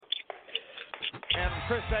And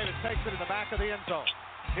Chris Davis takes it in the back of the end zone.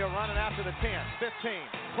 He'll run it after the 10,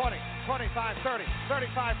 15, 20, 25, 30,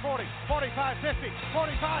 35, 40, 45, 50,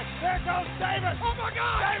 45. There goes Davis. Oh, my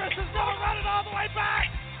God. Davis is going to run it all the way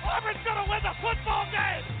back. Auburn's going to win the football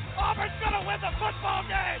game. Auburn's going to win the football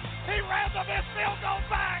game. He ran the missed field goal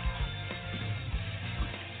back.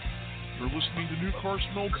 You're listening to New Car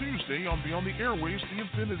Smell Tuesday on Beyond the Airwaves, The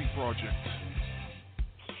Infinity Project.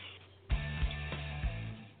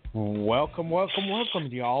 Welcome,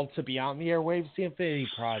 y'all, to Beyond the Airwaves, The Infinity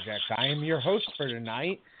Project. I am your host for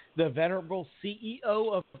tonight, the venerable CEO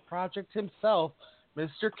of the project himself,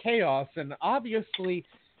 Mr. Chaos. And obviously,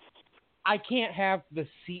 I can't have the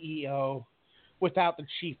CEO without the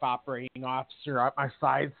Chief Operating Officer at my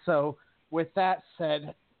side. So, with that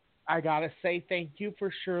said, I got to say thank you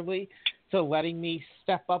for Shirley to letting me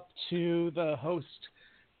step up to the host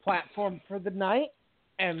platform for the night.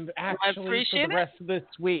 And actually for the rest of this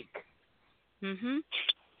week. Mm-hmm.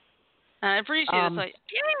 I appreciate it. It's like,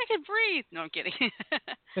 yeah, I can breathe. No, I'm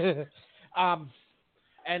kidding.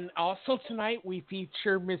 And also tonight we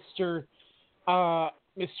feature Mr.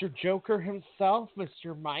 Joker himself,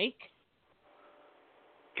 Mr. Mike.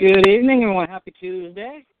 Good evening, everyone. Happy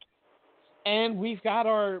Tuesday. And we've got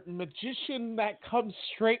our magician that comes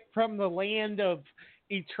straight from the land of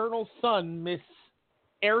Eternal Sun, Miss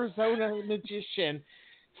Arizona Magician,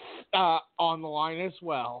 on the line as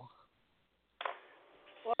well.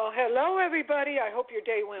 Well, hello, everybody. I hope your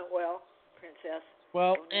day went well, Princess.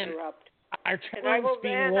 Well, don't interrupt. And I will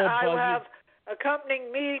have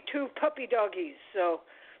accompanying me two puppy doggies. So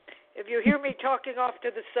if you hear me talking off to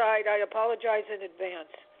the side, I apologize in advance.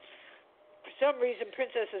 For some reason,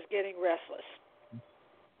 Princess is getting restless.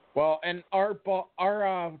 Well, and our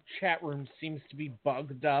chat room seems to be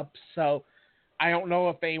bugged up, so I don't know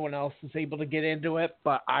if anyone else is able to get into it,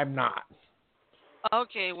 but I'm not.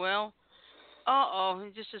 Okay, well,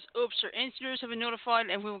 it just says, oops, our engineers have been notified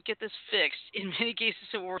and we will get this fixed. In many cases,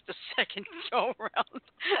 it will work the second go around.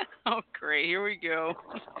 Oh, great. Here we go.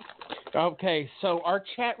 Okay, so our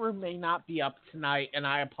chat room may not be up tonight, and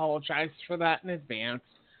I apologize for that in advance.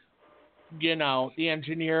 You know, the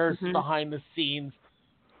engineers behind the scenes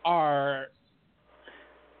are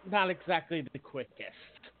not exactly the quickest.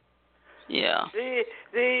 Yeah.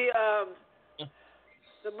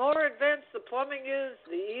 The more advanced the plumbing is,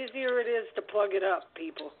 the easier it is to plug it up,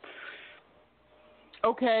 people.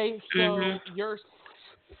 Okay,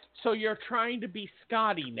 so you're trying to be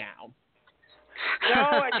Scotty now. No,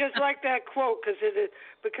 I just like that quote because it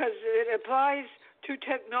applies to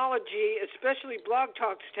technology, especially Blog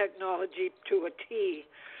Talk's technology, to a T.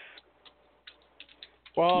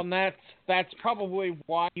 Well, and that's probably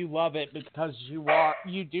why you love it, because you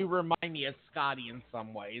do remind me of Scotty in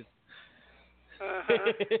some ways.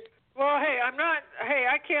 Well,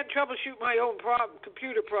 I can't troubleshoot my own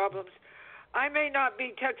computer problems. I may not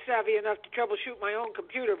be tech savvy enough to troubleshoot my own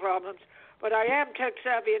computer problems, but I am tech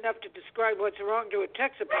savvy enough to describe what's wrong to a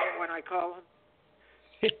tech support when I call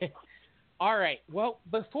them. All right. Well,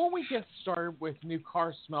 before we get started with New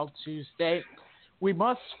Car Smell Tuesday, we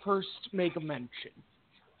must first make a mention.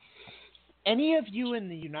 Any of you in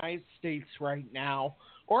the United States right now,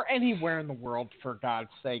 or anywhere in the world, for God's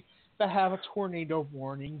sake, that have a tornado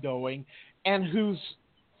warning going and whose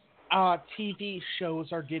TV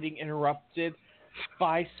shows are getting interrupted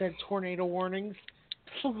by said tornado warnings,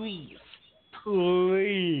 please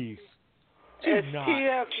do not.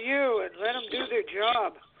 STFU and let them do their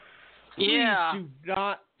job. Please do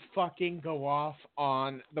not fucking go off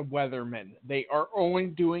on the weathermen. They are only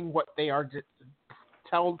doing what they are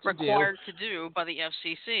required to do by the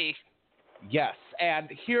FCC. Yes, and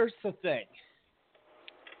here's the thing.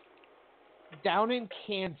 Down in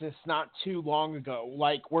Kansas not too long ago,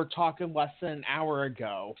 like we're talking less than an hour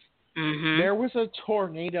ago, there was a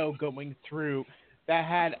tornado going through that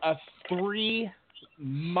had a 3-mile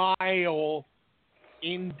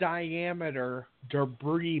in diameter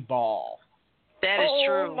debris ball. That is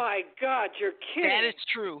true. Oh my God, you're kidding. That is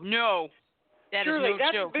true. No. That Surely, is no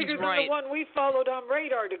that's joke. bigger He's than right. the one we followed on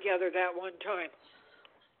radar together that one time.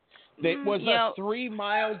 It was a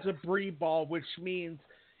 3-mile debris ball, which means,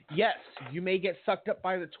 yes, you may get sucked up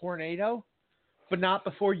by the tornado, but not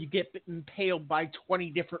before you get impaled by 20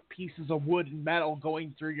 different pieces of wood and metal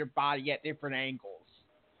going through your body at different angles.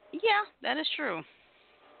 Yeah, that is true.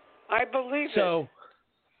 I believe it.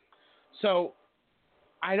 So,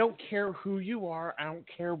 I don't care who you are. I don't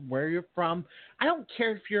care where you're from. I don't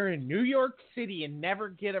care if you're in New York City and never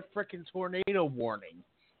get a frickin' tornado warning.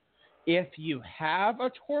 If you have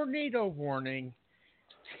a tornado warning,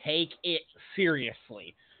 take it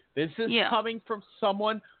seriously. This is coming from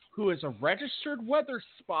someone who is a registered weather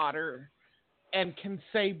spotter and can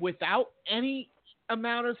say without any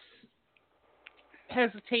amount of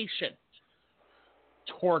hesitation,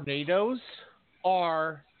 tornadoes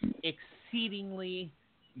are exceedingly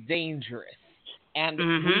dangerous. And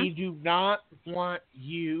we do not want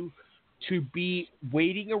you to be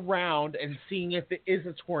waiting around and seeing if it is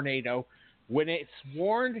a tornado. When it's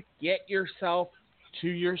warned, get yourself to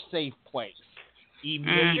your safe place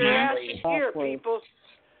immediately. Get your ass in gear, people.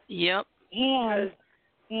 Yep. And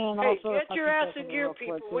also, get your ass in gear,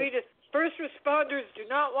 people. First responders do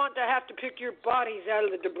not want to have to pick your bodies out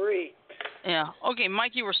of the debris. Yeah. Okay,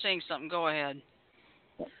 Mike, you were saying something. Go ahead.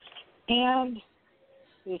 And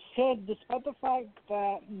it said, despite the fact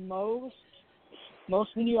that most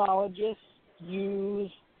meteorologists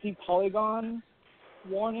use the polygon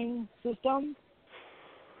warning system,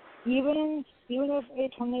 even if a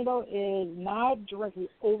tornado is not directly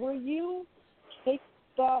over you, take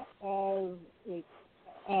that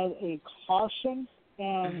as a caution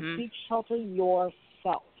and seek shelter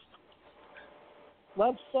yourself.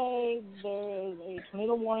 Let's say there is a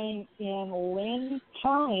tornado warning in Lynn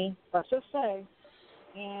County, let's just say,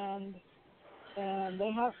 and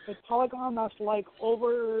they have a polygon that's like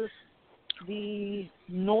over the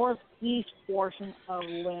northeast portion of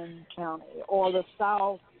Lynn County, or the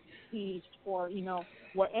southeast, or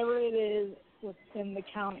wherever it is within the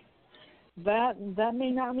county. That may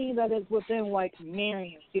not mean that it's within like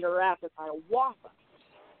Marion, Cedar Rapids, Hiawatha.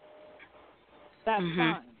 That's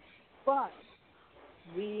fine, but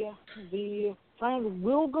the signs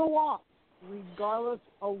will go off regardless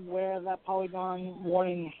of where that polygon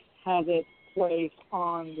warning has its place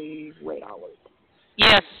on the radar loop.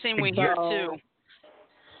 Yeah, it's the same way here too.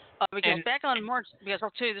 Because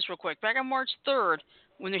I'll tell you this real quick. Back on March 3rd,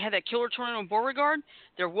 when they had that killer tornado in Beauregard,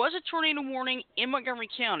 there was a tornado warning in Montgomery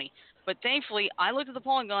County. But thankfully, I looked at the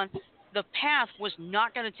polygon. The path was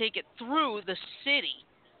not going to take it through the city.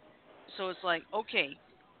 So it's like, okay,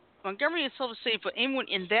 Montgomery itself is safe, but anyone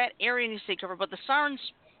in that area needs to stay covered. But the sirens,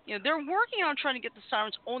 they're working on trying to get the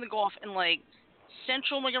sirens only go off in like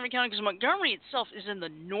central Montgomery County, because Montgomery itself is in the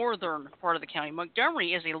northern part of the county.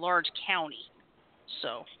 Montgomery is a large county,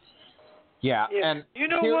 so. Yeah. And you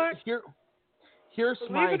know what? Here's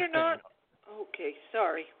Believe my it or thing. not. Okay,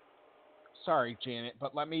 sorry. Sorry, Janet,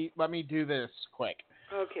 but let me do this quick.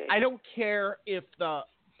 Okay. I don't care if the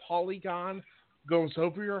polygon goes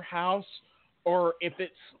over your house or if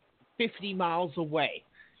it's 50 miles away.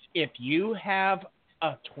 If you have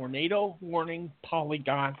a tornado warning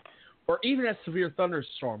polygon or even a severe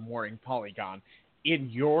thunderstorm warning polygon in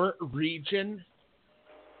your region,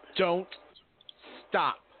 don't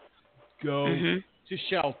stop. Go to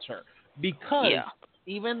shelter. Because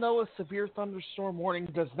even though a severe thunderstorm warning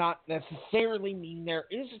does not necessarily mean there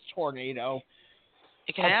is a tornado,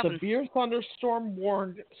 it can happen. Severe thunderstorm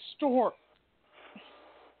warned storm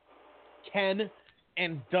can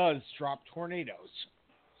and does drop tornadoes.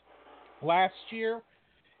 Last year,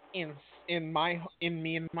 in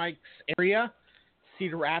me and Mike's area,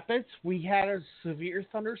 Cedar Rapids, we had a severe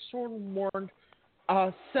thunderstorm warned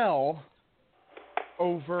cell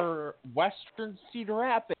over western Cedar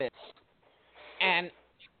Rapids, and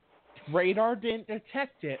radar didn't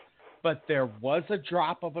detect it, but there was a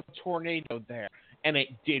drop of a tornado there, and it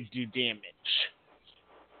did do damage.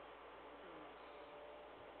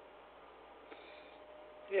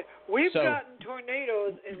 Yeah, we've gotten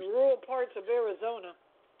tornadoes in rural parts of Arizona,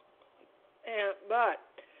 but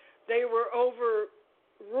they were over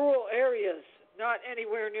rural areas, not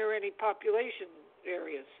anywhere near any population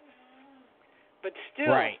areas. But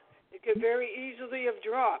still, it could very easily have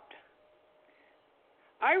dropped.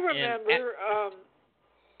 I remember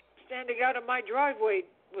standing out of my driveway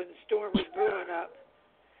when the storm was brewing up,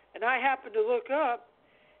 and I happened to look up,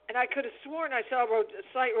 and I could have sworn I saw a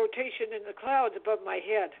slight rotation in the clouds above my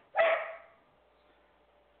head.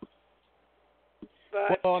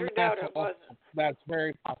 But it turned out it wasn't. That's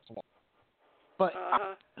very possible. But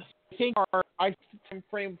I think our time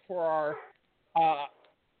frame for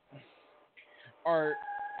our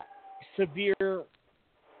severe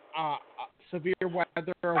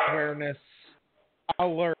weather awareness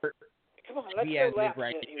alert. Come on, let's go left,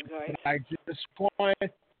 right. You guys. I just want,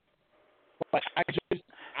 but I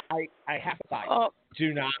have to say,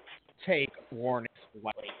 do not take warnings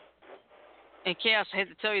lightly. And Chaos, I hate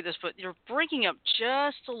to tell you this, but you're breaking up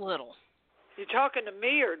just a little. You talking to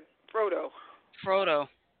me or Frodo? Frodo.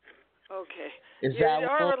 Okay. You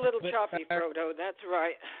are a little choppy, Frodo. That's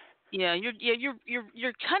right. Yeah,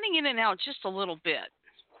 you're cutting in and out just a little bit.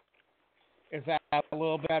 Is that a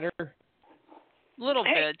little better? Little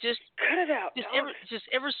bit, just cut it out. Just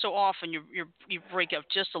ever so often you break up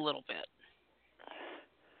just a little bit.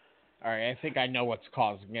 All right, I think I know what's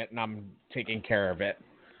causing it, and I'm taking care of it.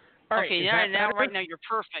 All right, okay, is that better? right now you're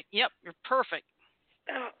perfect. Yep, you're perfect.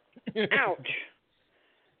 Ouch.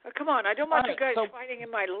 Come on, I don't want you guys fighting in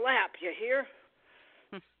my lap, you hear?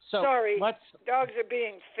 So Sorry, dogs are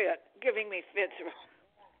being giving me fits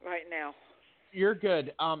right now. You're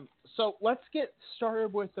good. So let's get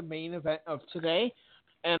started with the main event of today.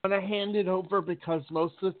 And I'm going to hand it over because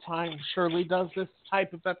most of the time Shirley does this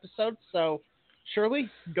type of episode. So,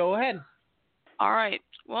 Shirley, go ahead. All right.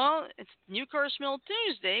 Well, it's New Car Smell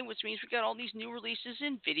Tuesday, which means we got all these new releases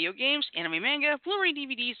in video games, anime, manga, Blu-ray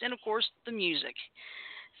DVDs, and, of course, the music.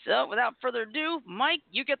 So, without further ado, Mike,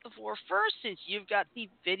 you get the floor first since you've got the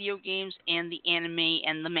video games and the anime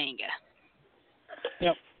and the manga.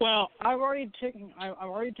 Yep. Well, I've already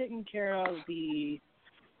taken care of the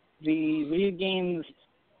video games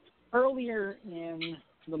earlier in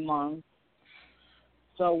the month.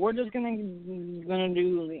 So we're just gonna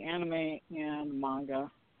do the anime and manga.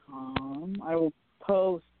 I will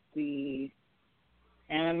post the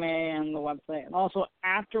anime and the website, and also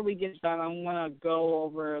after we get done, I'm gonna go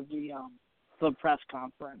over the press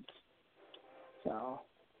conference. So,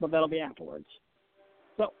 but that'll be afterwards.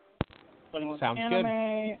 So, sounds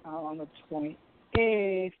anime good. On the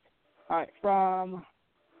 28th. All right, from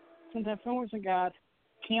Sentai Filmworks, I got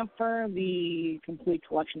Camphor, the complete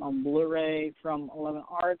collection on Blu-ray from 11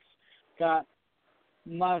 Arts. Got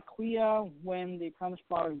Makuya, When the Promised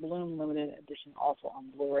Flowers Bloom limited edition, also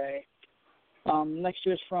on Blu-ray. Next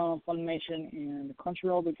year's from Funimation and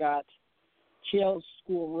Crunchyroll. We got Chio's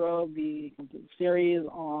School Road, the complete series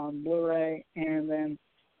on Blu-ray, and then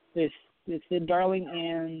this Sid Darling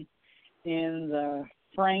in the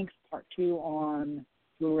Franks Part 2 on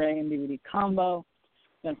Blu-ray and DVD combo.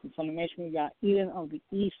 Then from Funimation, we got Eden of the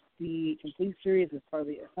East, the complete series as part of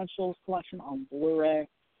the Essentials collection on Blu-ray.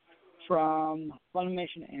 From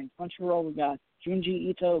Funimation and Crunchyroll, we got Junji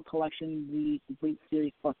Ito collection, the complete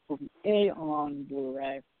series plus OVA on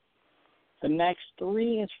Blu-ray. The next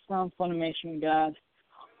three is from Funimation. We got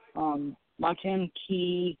Maken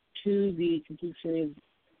Key 2, the complete series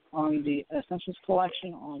on the Essentials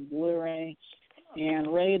collection on Blu-ray,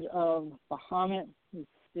 and Raid of Bahamut,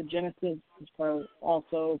 the Genesis is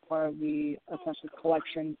also part of the Essentials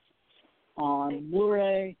collection on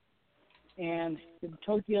Blu-ray, and the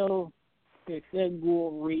Tokyo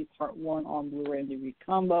Ghoul Re Part 1 on Blu-ray and DVD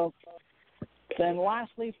combo. Then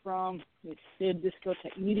lastly, from the Sid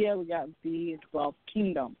Discotech Media, we got the 12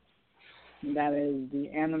 Kingdoms. And that is the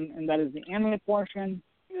anime portion.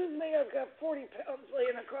 Excuse me, I've got 40 pounds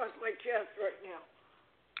laying across my chest right now.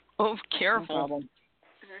 Oh, careful. No problem.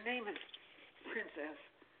 And her name is Princess.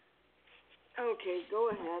 Okay, go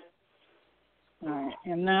ahead. All right,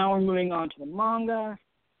 and now we're moving on to the manga,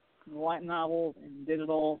 the light novels, and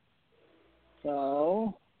digital.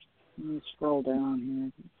 So, let me scroll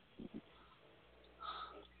down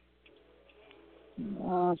here.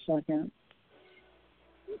 A second.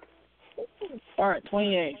 All right,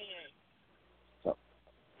 28.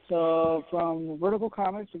 So from Vertical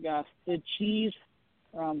Comics, we got The Cheese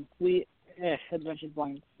from Fleet Adventures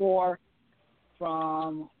Volume 4.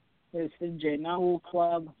 From the Sid J. Novel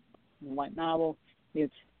Club, the light novel.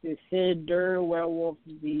 It's the Sid Der Werewolf,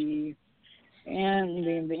 the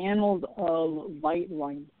Animals of Light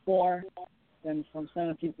Volume 4. Then from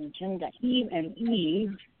 17th and 10, we got Eve and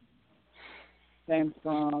Eve. Then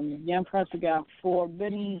from Young Press, we got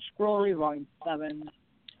Forbidden Scrollery Volume 7.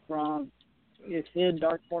 From Sid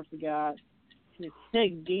Dark Horse, we got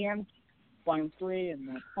Sig Dance Volume 3 and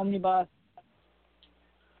the Omnibus.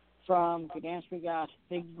 From Gdansk, we got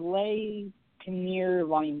Figley Kinnear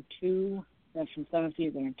Volume 2. Then from 7th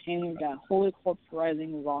Entertainment, we got Holy Corpse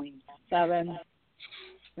Rising Volume 7.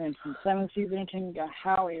 Then from 7th Entertainment, we got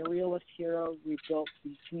How a Realist Hero Rebuilt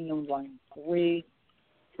the Kingdom Volume 3.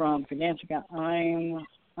 From Gdansk, we got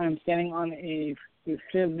I'm Standing on a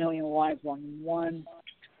 5 Million Lives Volume 1.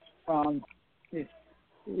 From the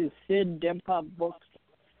Sid Dempa books,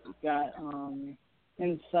 we got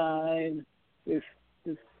Inside this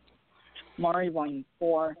Mari Volume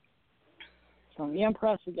 4. From the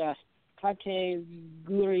Empress, we got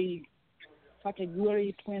Kakeguri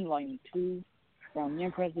Twin Volume 2. From the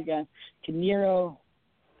Empress, we got Kinero,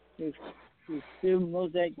 this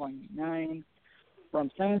Mosaic Volume 9. From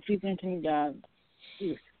 7th Season, we got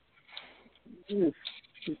this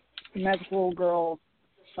Magical Girl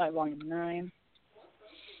Site Volume 9.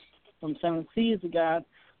 From 7th Seas, we got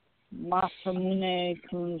Masamune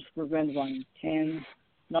Kun's Revenge Volume 10.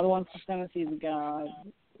 Another one from 7th Seas, we got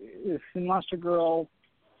Monster Girl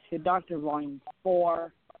Hit Doctor Volume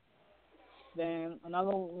 4. Then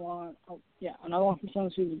another one from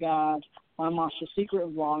 7th Seas, we got My Monster Secret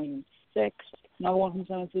Volume 6. Another one from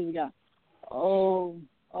 72, we got Jojo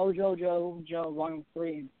Volume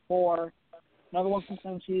 3 and 4. Another one from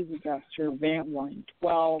 72, we got Servant Volume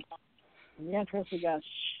 12. From the Empress, we got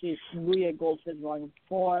Shibuya Goldfish Volume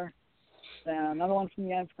 4. Then another one from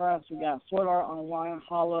the Empress, we got Sword Art Online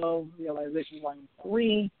Hollow Realization Volume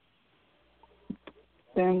 3.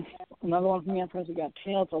 Then another one from the Empress, we got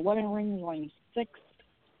Tales of Wedding Rings Volume 6.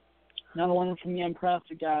 Another one from the Empress,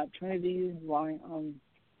 we got Trinity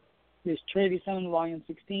there's Trinity 7 Volume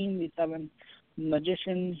 16, the 7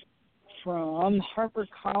 Magicians. From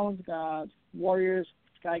HarperCollins, got Warriors,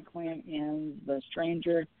 Sky Clan, and The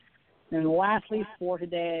Stranger. And lastly, for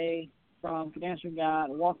today, from Finance, we got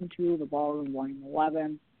Welcome to the Ballroom Volume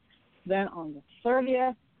 11. Then on the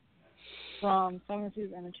 30th, from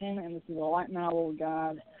 72 Entertainment, and this is a light novel, we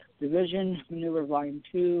got Division Maneuver Volume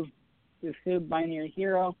 2, The Binary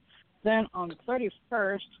Hero. Then on the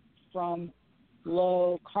 31st, from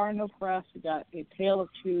Locarno Press, we got A Tale of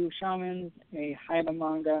Two Shamans, a Haida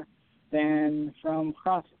manga. Then from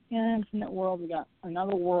Across Infinite World, we got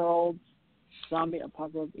Another World, Zombie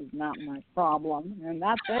Apocalypse is Not My Problem. And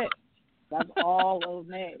that's it. That's all of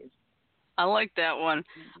Maze. I like that one.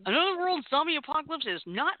 Another World, Zombie Apocalypse is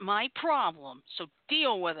not my problem, so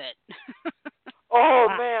deal with it. Oh,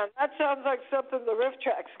 man, that sounds like something the Riff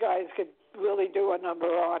Tracks guys could really do a number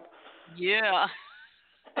on. Yeah.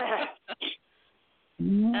 That's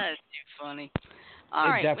too funny. All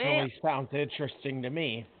right, definitely sounds interesting to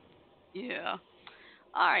me. Yeah.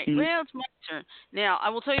 All right, well, it's my turn. Now, I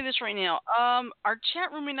will tell you this right now. Our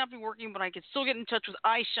chat room may not be working, but I can still get in touch with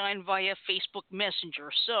iShine via Facebook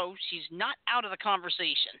Messenger, so she's not out of the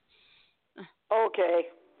conversation. Okay.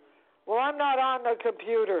 Well, I'm not on the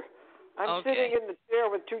computer. I'm sitting in the chair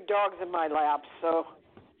with two dogs in my lap, so.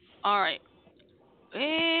 All right.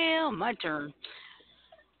 Well, my turn.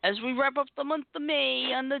 As we wrap up the month of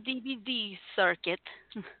May on the DVD circuit.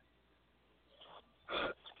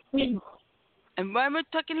 And why am I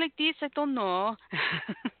talking like this? I don't know.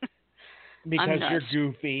 Because you're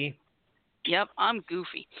goofy. Yep, I'm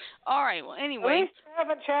goofy. All right, well, anyway. At least you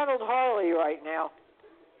haven't channeled Harley right now.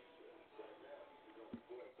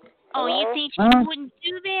 Oh, Hello? you think you wouldn't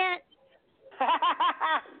do that?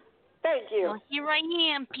 Thank you. Well, here I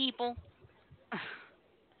am, people.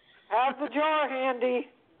 Have the jar handy.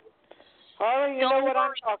 Harley, you know what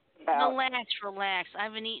I'm talking about. Relax.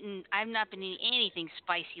 I've not been eating anything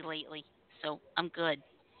spicy lately, so I'm good.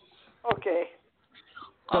 Okay.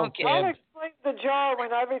 Okay. I'll explain the jar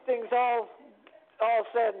when everything's all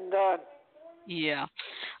said and done. Yeah.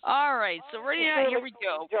 All right. So right now, here we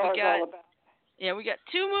go. We got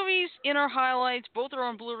two movies in our highlights. Both are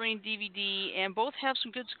on Blu-ray and DVD, and both have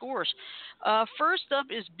some good scores. First up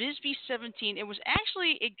is Bisbee 17. It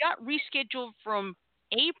got rescheduled from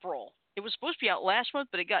April. It was supposed to be out last month,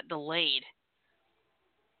 but it got delayed.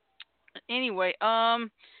 Anyway,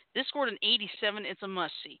 this scored an 87. It's a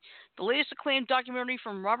must-see. The latest acclaimed documentary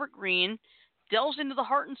from Robert Greene delves into the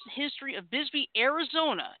heart and history of Bisbee,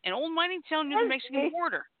 Arizona, an old mining town near the Mexican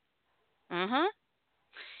border.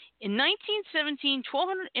 In 1917,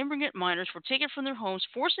 1,200 immigrant miners were taken from their homes,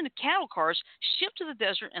 forced into cattle cars, shipped to the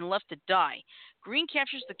desert, and left to die. Greene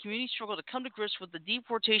captures the community struggle to come to grips with the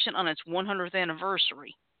deportation on its 100th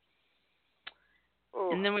anniversary.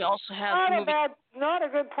 And then we also have not a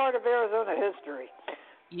good part of Arizona history.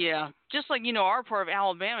 Yeah, just like our part of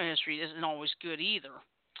Alabama history isn't always good either.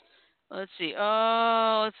 Let's see.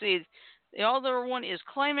 The other one is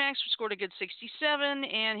Climax, which scored a good 67,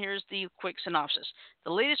 and here's the quick synopsis. The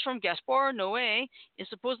latest from Gaspar Noé is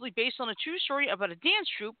supposedly based on a true story about a dance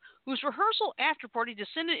troupe whose rehearsal after-party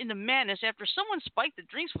descended into madness after someone spiked the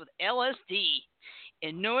drinks with LSD.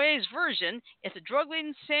 In Noé's version, it's a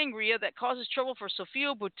drug-laden sangria that causes trouble for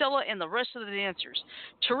Sofia Boutella and the rest of the dancers.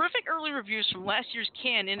 Terrific early reviews from last year's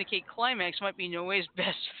Cannes indicate Climax might be Noé's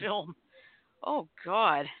best film. Oh,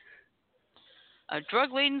 God. A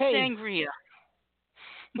drug-laden sangria.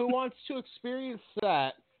 Who wants to experience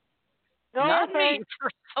that? No, not me,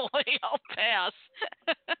 personally. I'll pass.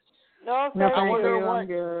 No,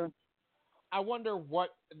 I wonder what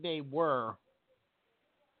they were.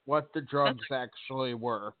 What the drugs actually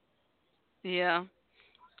were. Yeah.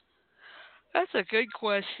 That's a good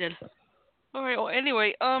question. All right, well,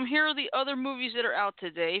 anyway, here are the other movies that are out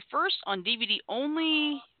today. First, on DVD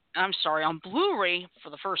only... on Blu-ray for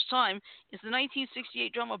the first time, is the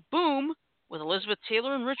 1968 drama Boom with Elizabeth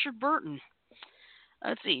Taylor and Richard Burton.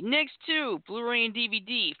 Let's see. Next two, Blu-ray and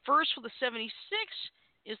DVD. First for the 76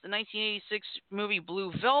 is the 1986 movie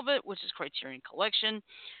Blue Velvet, which is Criterion Collection.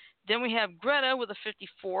 Then we have Greta with a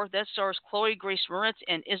 54. That stars Chloe Grace Moretz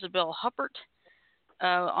and Isabel Huppert.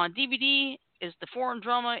 On DVD is the foreign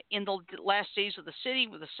drama In the Last Days of the City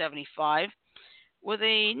with a 75. With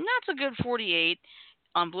a not so good 48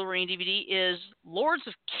 on Blu-ray and DVD is Lords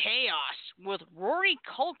of Chaos with Rory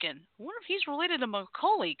Culkin. I wonder if he's related to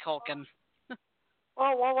Macaulay Culkin.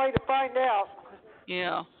 Well, one way to find out.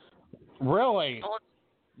 Yeah. Really? Well,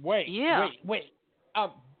 Wait. yeah. Wait.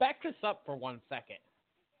 Back this up for 1 second.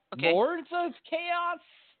 Okay. Lords of Chaos?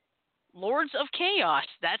 Lords of Chaos.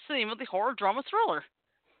 That's the name of the horror drama thriller.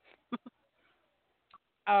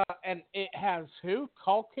 And it has who?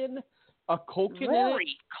 Culkin? A Culkin Rory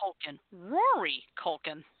in it? Culkin. Rory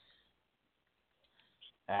Culkin.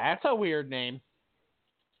 That's a weird name.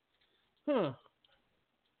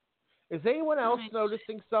 Is anyone else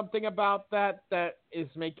noticing something about that is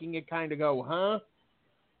making it kind of go, huh?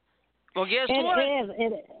 Well, guess what? It is.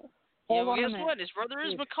 Yeah, well, guess what? His brother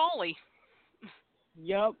is Macaulay.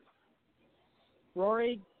 Yep.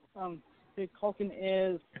 Rory Culkin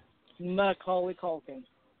is Macaulay Culkin.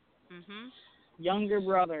 Mm-hmm. Younger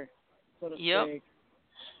brother, so to Yep. speak.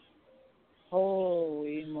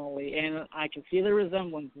 Holy moly. And I can see the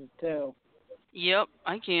resemblances, too. Yep,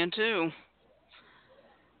 I can too.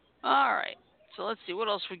 All right. So let's see what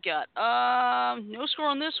else we got. No score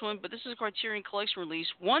on this one, but this is a Criterion Collection release.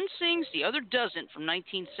 One sings, the other doesn't, from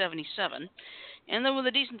 1977. And then with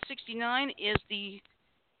a decent 69 is the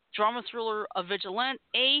drama thriller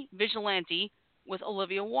A Vigilante with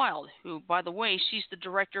Olivia Wilde, who, by the way, she's the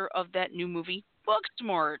director of that new movie,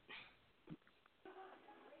 Booksmart.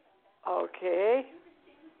 Okay.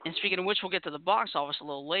 And speaking of which, we'll get to the box office a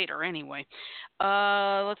little later anyway.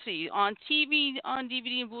 Let's see. On TV, on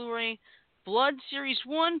DVD and Blu-ray, Blood Series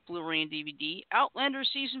 1, Blu-ray and DVD. Outlander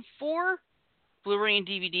Season 4, Blu-ray and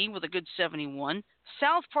DVD with a good 71.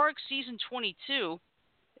 South Park Season 22.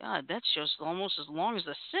 God, that show's almost as long as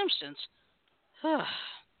The Simpsons.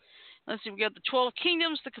 Let's see, we got the 12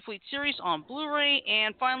 Kingdoms, the complete series on Blu-ray,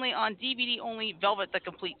 and finally on DVD only, Velvet, the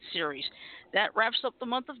complete series. That wraps up the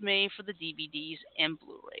month of May for the DVDs and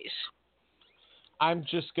Blu-rays. I'm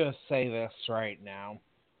just going to say this right now.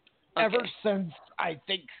 Okay. Ever since, I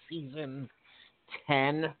think, season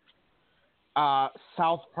 10,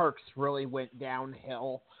 South Park's really went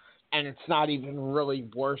downhill, and it's not even really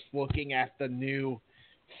worth looking at the new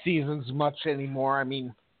seasons much anymore. I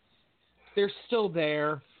mean, they're still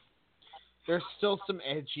there. There's still some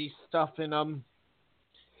edgy stuff in them,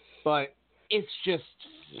 but it's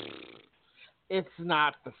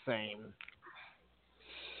not the same.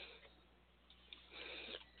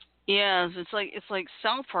 Yeah, it's like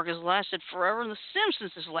South Park has lasted forever, and The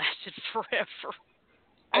Simpsons has lasted forever.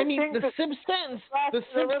 I mean, The Simpsons a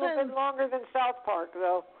little bit longer than South Park,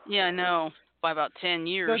 though. Yeah, I know, by about 10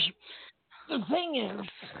 years. The thing is,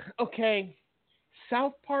 okay,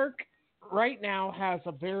 South Park right now has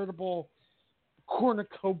a veritable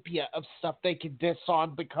cornucopia of stuff they can diss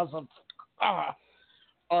on because of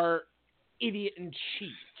our idiot in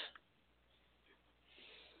chief.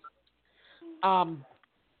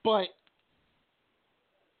 But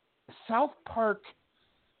South Park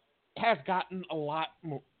has gotten a lot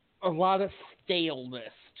of staleness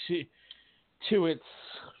to its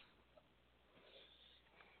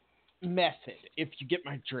method, if you get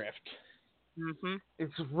my drift. Mm-hmm.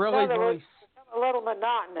 It's really a little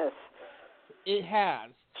monotonous. It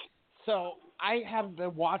has. So I haven't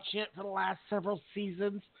been watching it for the last several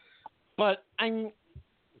seasons, but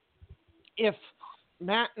if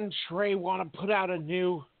Matt and Trey want to put out a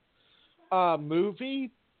new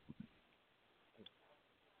movie,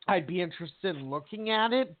 I'd be interested in looking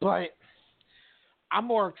at it, but I'm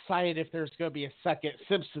more excited if there's going to be a second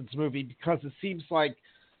Simpsons movie, because it seems like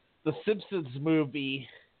the Simpsons movie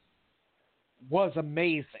was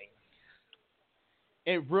amazing.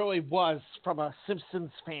 It really was, from a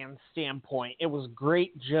Simpsons fan standpoint. It was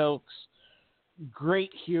great jokes,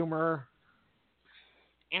 great humor,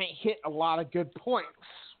 and it hit a lot of good points.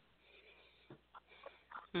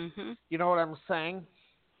 Mm-hmm. You know what I'm saying?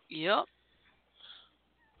 Yep.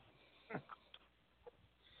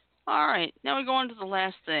 All right, now we go on to the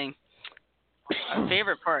last thing. Our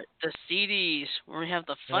favorite part, the CDs, where we have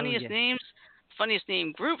the funniest names, funniest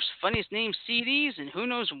name groups, funniest name CDs, and who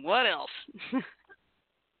knows what else.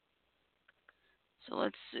 So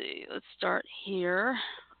let's see. Let's start here.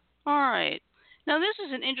 All right. Now, this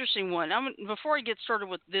is an interesting one. Before I get started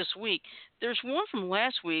with this week, there's one from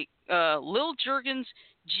last week, Lil Jergens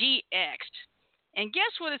GX. And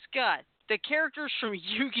guess what it's got? The characters from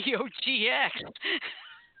Yu-Gi-Oh! GX.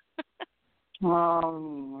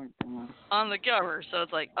 Oh, my God. On the cover. So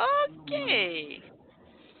it's like, okay.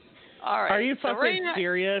 All right. Are you fucking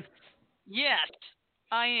serious? Yes,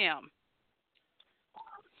 I am.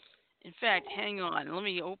 In fact, hang on. Let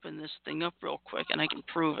me open this thing up real quick and I can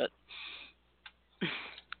prove it.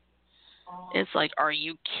 It's like, are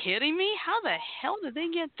you kidding me? How the hell did they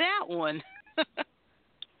get that one?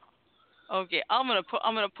 Okay, I'm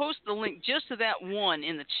gonna post the link just to that one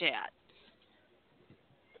in the chat.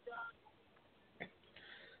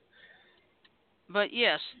 But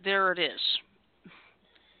yes, there it is.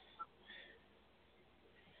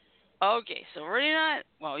 Okay, so ready or not?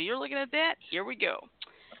 While you're looking at that, here we go.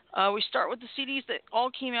 We start with the CDs that all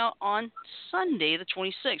came out on Sunday, the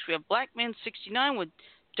 26th. We have Black Man 69 with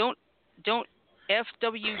Don't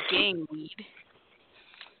FW Gang Weed.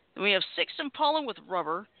 Then we have Six Impala with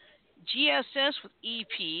Rubber, GSS with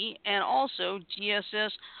EP, and also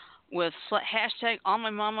GSS with hashtag On My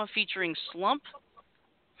Mama featuring Slump.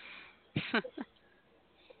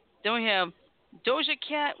 Then we have Doja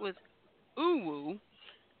Cat with Uwu,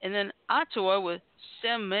 and then Atoa with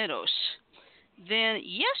Semedos. Then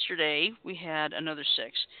yesterday we had another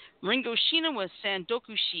six. Ringo Shina with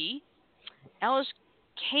Sandokushi, Alice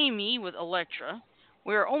Kami with Electra,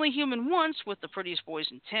 We Are Only Human Once with The Prettiest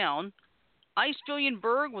Boys in Town, Ice Billion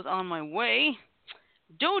Berg with On My Way,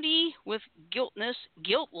 Dodie with Guiltless,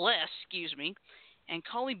 and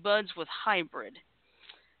Collie Buds with Hybrid.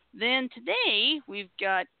 Then today we've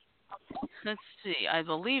got, let's see, I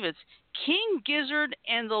believe it's King Gizzard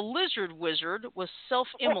and the Lizard Wizard with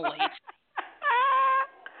Self-Immolate.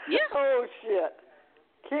 Yeah. Oh, shit.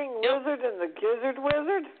 King Lizard and the Gizzard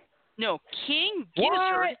Wizard? No, King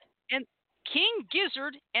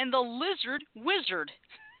Gizzard and the Lizard Wizard.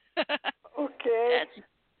 Okay.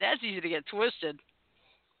 That's easy to get twisted.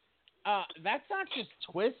 That's not just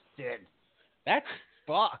twisted. That's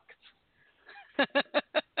fucked.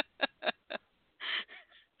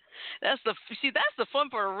 That's the fun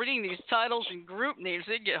part of reading these titles and group names.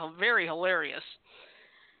 They get very hilarious.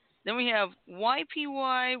 Then we have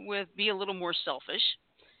YPY with Be a Little More Selfish,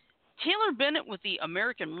 Taylor Bennett with The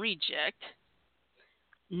American Reject,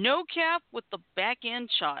 No Cap with The Back End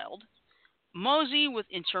Child, Mosey with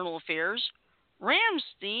Internal Affairs,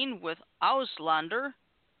 Ramstein with Auslander.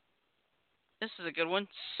 This is a good one.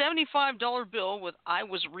 $75 bill with I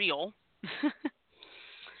Was Real.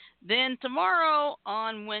 Then tomorrow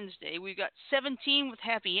on Wednesday, we've got 17 with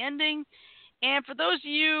Happy Ending. And for those of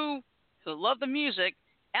you who love the music,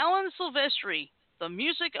 Alan Silvestri, the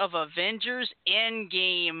music of Avengers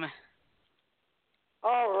Endgame.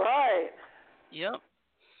 All right. Yep.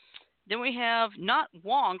 Then we have Not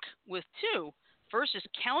Wonk with two. First is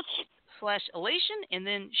Count/Elation and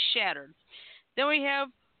then Shattered. Then we have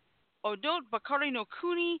Odot Bakari no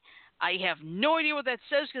Kuni. I have no idea what that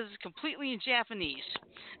says because it's completely in Japanese.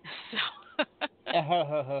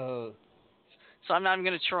 So I'm not even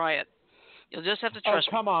going to try it. You'll just have to trust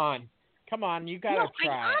me. Come on, you got to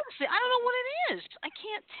try. Honestly, I don't know what it is. I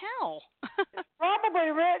can't tell. It's probably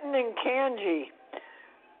written in kanji.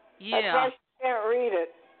 Yeah. That's why you can't read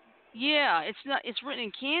it. Yeah, it's not. It's written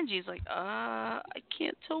in kanji. It's like, I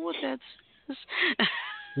can't tell what that says.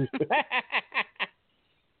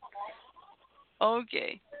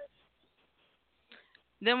 Okay.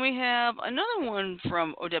 Then we have another one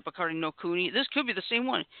from Odette Bakari no Kuni. This could be the same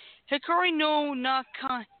one. Hikari no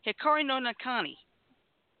Nakani.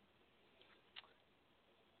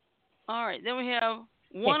 All right. Then we have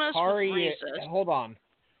One Us with Racist. Hold on.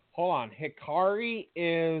 Hikari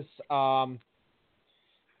is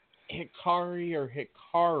Hikari or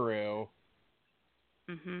Hikaru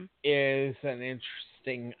is an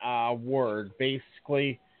interesting word.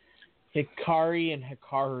 Basically, Hikari and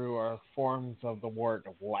Hikaru are forms of the word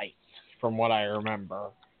light, from what I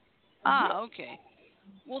remember. Ah, okay.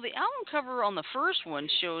 Well, the album cover on the first one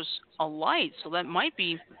shows a light, so that might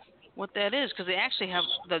be what that is, because they actually have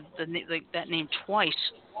that name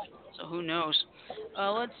twice. So who knows?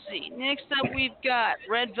 Let's see. Next up, we've got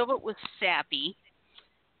Red Velvet with Sappy,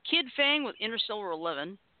 Kid Fang with Interstellar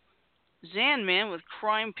 11, Zanman with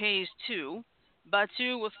Crime Pays 2,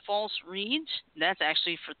 Batu with False Reads. That's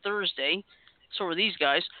actually for Thursday. So are these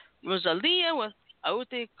guys. Rosalia with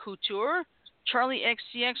Aute Couture, Charlie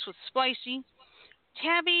XCX with Spicy,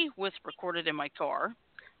 Tabby with Recorded in My Car,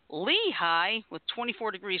 Lehigh with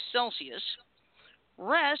 24 degrees Celsius,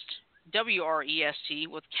 Rest, WREST,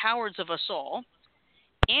 with Cowards of Us All,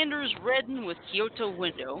 Anders Redden with Kyoto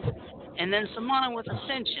Window, and then Samana with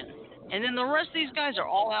Ascension. And then the rest of these guys are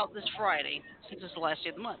all out this Friday, since it's the last day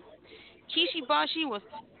of the month. Kishibashi with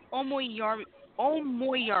Omoyari,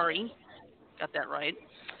 got that right.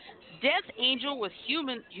 Death Angel with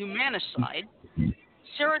Humanicide,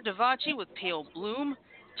 Sarah Davachi with Pale Bloom,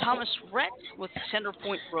 Thomas Rhett with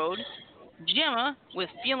Centerpoint Road, Gemma with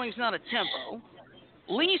Feelings Not a Tempo,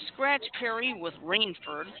 Lee Scratch Perry with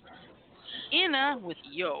Rainford, Inna with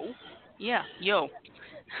Yo. Yeah, Yo.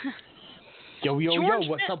 Yo, George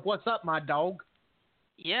what's up, my dog?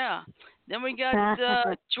 Yeah. Then we got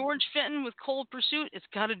George Fenton with Cold Pursuit. It's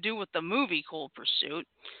got to do with the movie Cold Pursuit.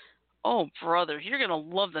 Oh, brother, you're going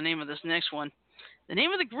to love the name of this next one. The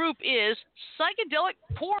name of the group is Psychedelic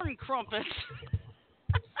Porn Crumpets.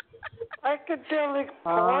 Psychedelic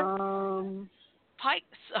porn?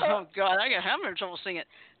 Oh, God, I'm having trouble singing it.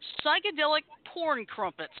 Psychedelic Porn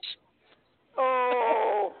Crumpets.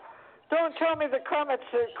 Oh, don't tell me the crumpets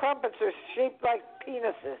are shaped like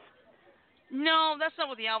penises. No, that's not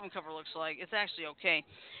what the album cover looks like. It's actually okay.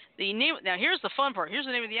 The name. Now, here's the fun part. Here's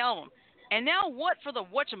the name of the album. And now what for the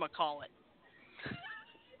whatchamacallit?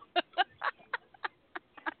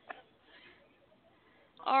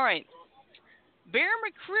 All right. Bear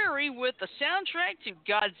McCreary with the soundtrack to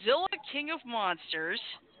Godzilla King of Monsters.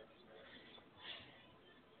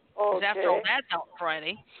 Okay. After all, that's out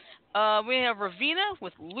Friday. We have Ravina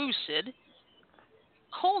with Lucid.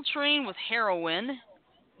 Coltrane with Heroin.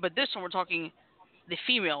 But this one we're talking the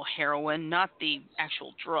female heroin, not the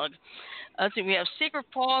actual drug. Let's see, we have Sacred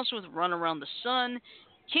Paws with Run Around the Sun.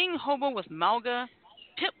 King Hobo with Malga.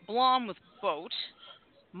 Pip Blom with Boat.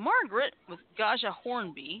 Margaret with Gaja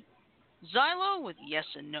Hornby. Xylo with Yes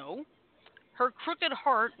and No. Her Crooked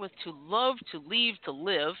Heart with To Love, To Leave, To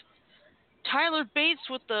Live. Tyler Bates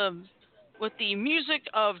with the music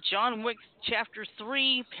of John Wick Chapter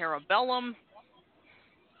 3, Parabellum.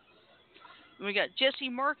 We got Jesse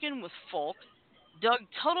Markin with Folk. Doug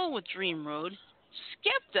Tuttle with Dream Road.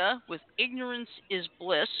 Skepta with Ignorance is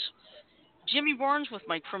Bliss. Jimmy Barnes with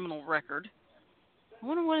My Criminal Record. I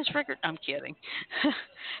wonder what his record... I'm kidding.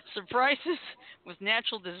 Surprises with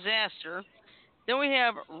Natural Disaster. Then we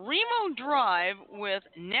have Remo Drive with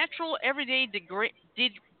Natural Everyday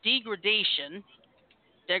Degradation.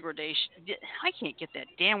 I can't get that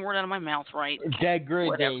damn word out of my mouth right. Degradation.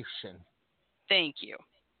 Whatever. Thank you.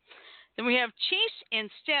 Then we have Chase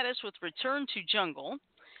and Status with Return to Jungle.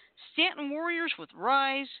 Stanton Warriors with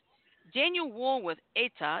Rise. Daniel Wool with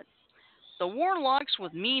Etat. The Warlocks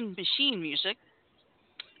with Mean Machine Music.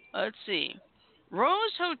 Let's see.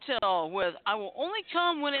 Rose Hotel with I Will Only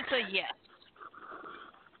Come When It's a Yes.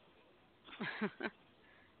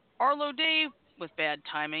 Arlo Dave with Bad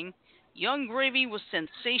Timing. Young Gravy with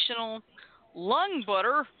Sensational. Lung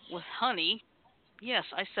Butter with Honey. Yes,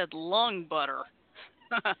 I said lung butter.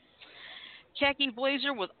 Khaki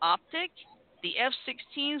Blazer with Optic. The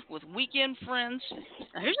F-16s with Weekend Friends.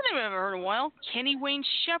 Now, here's a name I haven't heard in a while. Kenny Wayne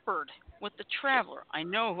Shepherd with The Traveler. I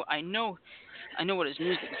know what his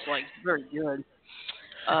music is like. Very good.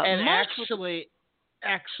 And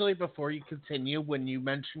actually, before you continue, when you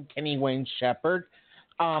mentioned Kenny Wayne Shepherd,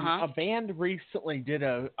 a band recently did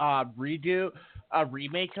a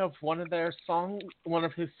remake of one of his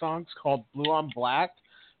songs called Blue on Black.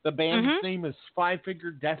 The band's name is Five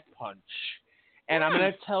Finger Death Punch. And I'm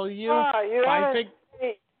going to tell you, you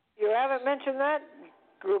haven't mentioned that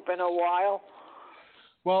group in a while.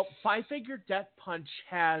 Well, Five Finger Death Punch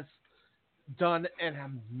has done an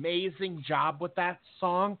amazing job with that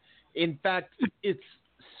song. In fact, it's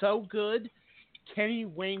so good, Kenny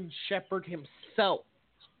Wayne Shepherd himself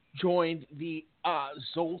joined the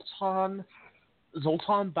Zoltan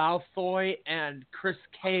Balthoy and Chris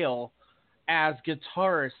Cale as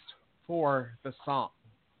guitarists for the song.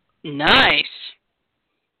 Nice.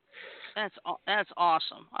 That's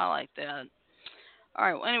awesome. I like that. All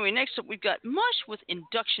right. Well, anyway, next up we've got Mush with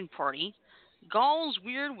Induction Party, Gall's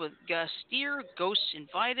Weird with Gastier Ghosts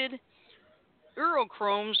Invited,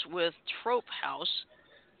 Eurochromes with Trope House,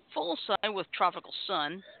 Full Side with Tropical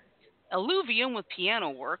Sun, Alluvium with Piano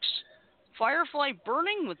Works, Firefly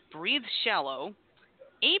Burning with Breathe Shallow,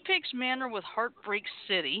 Apex Manor with Heartbreak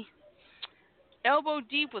City, Elbow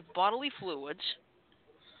Deep with Bodily Fluids,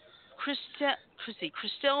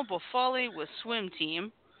 Christelle Bofale with Swim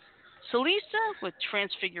Team, Celisa with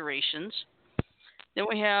Transfigurations. Then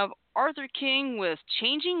we have Arthur King with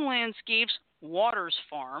Changing Landscapes, Waters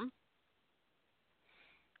Farm.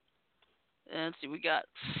 And let's see, we got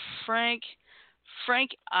Frank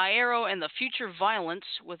Iero and the Future Violence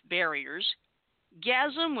with Barriers,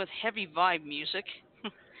 Gasm with Heavy Vibe Music,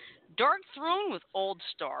 Dark Throne with Old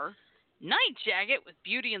Star, Night Jacket with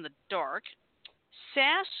Beauty in the Dark,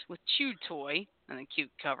 Sass with Chew Toy, and a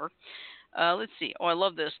cute cover. Let's see. Oh, I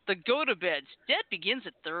love this. The Go-To-Beds. Debt Begins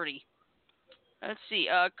at 30. Let's see.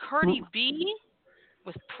 Cardi B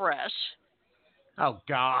with Press. Oh,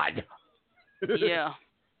 God. Yeah.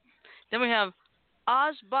 Then we have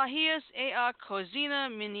As Bahias e a Cozina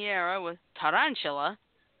Miniera with Tarantula.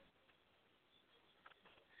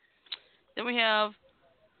 Then we have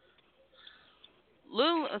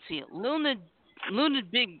Luna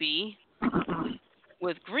Bigby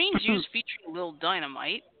with green juice featuring Lil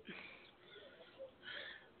Dynamite.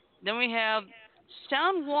 Then we have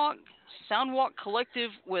Soundwalk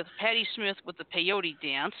Collective with Patti Smith with the Peyote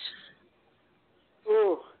Dance.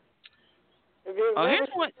 Ooh. Have you ever Here's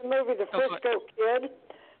seen the movie The Frisco Kid?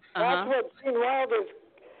 That's what Gene Wilder's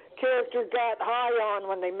character got high on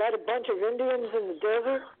when they met a bunch of Indians in the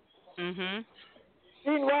desert. Mhm.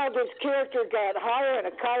 Gene Wilder's character got higher in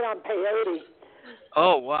a kite on peyote.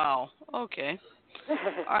 Oh, wow. Okay. All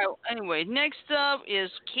right. Anyway, next up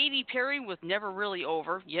is Katy Perry with Never Really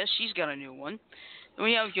Over. Yes, she's got a new one. Then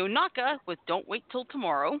we have Yonaka with Don't Wait Till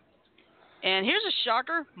Tomorrow. And here's a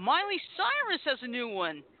shocker. Miley Cyrus has a new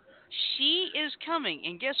one. She is coming.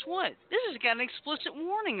 And guess what? This has got an explicit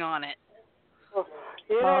warning on it. Oh,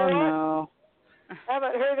 you know what? No.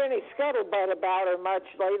 Haven't heard any scuttlebutt about her much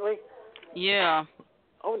lately. Yeah.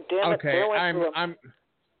 Oh, damn it. Okay,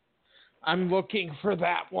 I'm looking for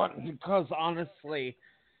that one because honestly,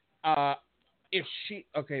 if she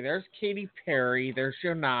there's Katy Perry, there's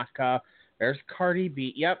Yonaka, there's Cardi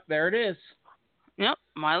B. Yep, there it is. Yep,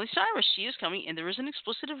 Miley Cyrus, she is coming, and there is an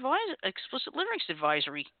explicit lyrics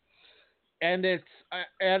advisory. And it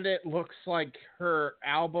looks like her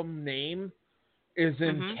album name is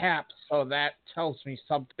in caps, so that tells me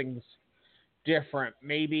something's different.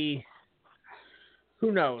 Maybe,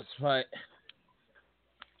 who knows? But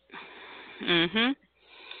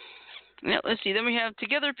Yeah, let's see. Then we have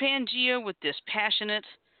Together Pangea with Dispassionate,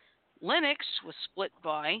 Lennox with Split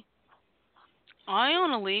By,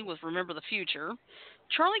 Iona Lee with Remember the Future,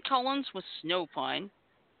 Charlie Collins with Snowpine,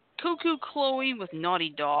 Cuckoo Chloe with Naughty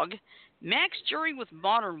Dog, Max Jury with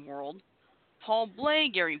Modern World, Paul Bley,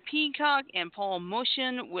 Gary Peacock, and Paul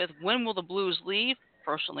Motion with When Will the Blues Leave?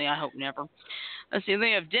 Personally, I hope never. Let's see.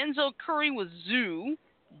 They have Denzel Curry with Zoo,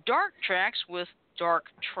 Dark Tracks with Dark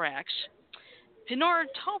Tracks, Pinar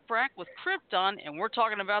Toprak with Krypton, and we're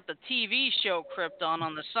talking about the TV show Krypton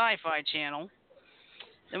on the Sci-Fi Channel.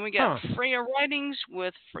 Then we got Freya Writings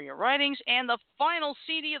with Freya Writings, and the final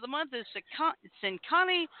CD of the month is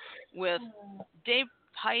Senkani with De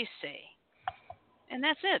Paise. And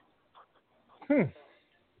that's it.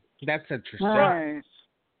 That's interesting. Nice.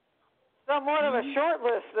 Somewhat of a short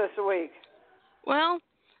list this week. Well,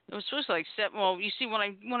 it was supposed to like set. Well, you see, when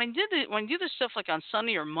I do this stuff like on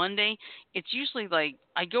Sunday or Monday, it's usually like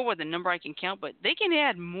I go with the number I can count, but they can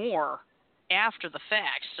add more after the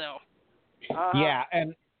fact. So. Yeah,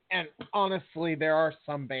 and honestly, there are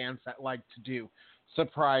some bands that like to do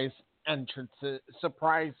surprise entrances,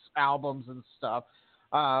 surprise albums and stuff.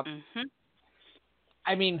 I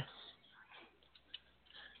mean,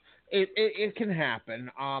 it can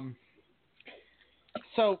happen.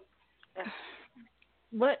 So,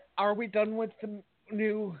 what are we done with the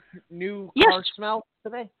new car smell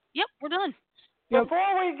today? Yep, we're done.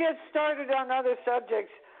 Before we get started on other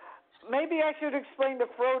subjects, maybe I should explain to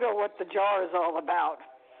Frodo what the jar is all about.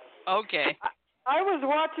 Okay. I was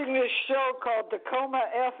watching this show called Tacoma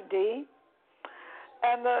FD,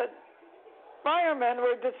 and the firemen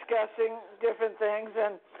were discussing different things,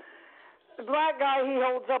 and the black guy, he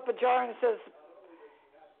holds up a jar and says,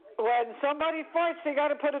 when somebody farts, they got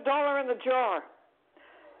to put $1 in the jar.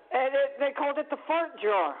 And they called it the fart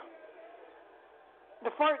jar.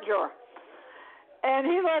 The fart jar. And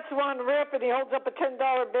he lets one rip, and he holds up a $10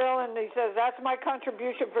 bill, and he says, that's my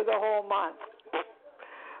contribution for the whole month.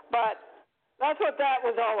 But that's what that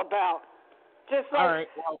was all about. Just like, all right,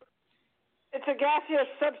 well, it's a gaseous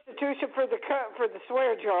substitution for the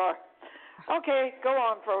swear jar. Okay, go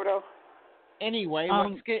on, Frodo. Anyway,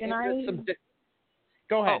 let's get into some.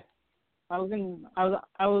 Go ahead. I was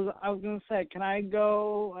gonna say, can I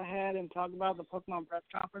go ahead and talk about the Pokemon press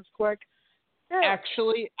conference quick? Yeah.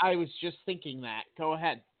 Actually, I was just thinking that. Go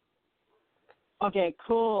ahead. Okay,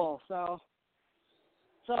 cool. So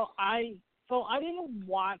I didn't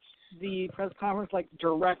watch the press conference like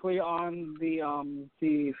directly on the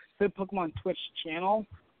Pokemon Twitch channel,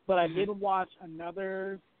 but I did watch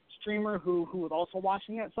another streamer who was also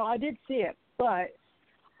watching it, so I did see it. But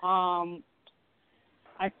I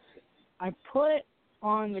put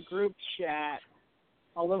on the group chat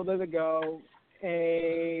a little bit ago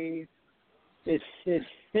this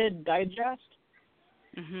Sid Digest.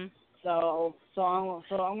 So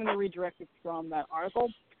I'm going to redirect it from that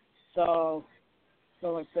article. So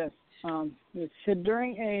like this. It said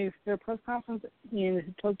during their press conference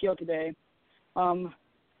in Tokyo today,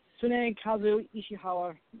 Tsunekazu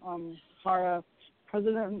Ishihara,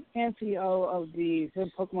 president and CEO of the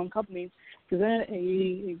Pokemon Company, presented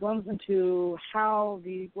a glimpse into how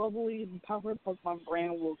the globally popular Pokemon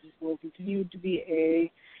brand will continue to be a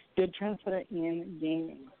did transfer in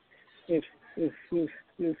gaming. If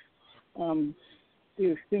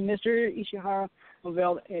Mr. Ishihara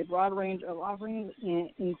unveiled a broad range of offerings,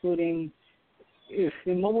 including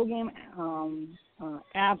mobile game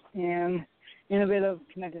apps and innovative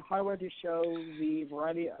connected hardware to show the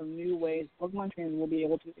variety of new ways Pokemon trainers will be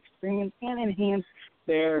able to experience and enhance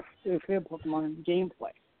their favorite Pokemon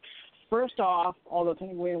gameplay. First off, although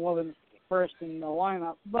technically it wasn't first in the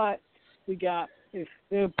lineup, but we got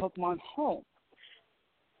Pokemon Home.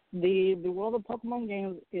 The world of Pokemon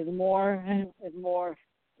games is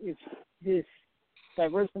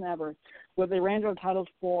diverse than ever, with a range of titles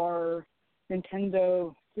for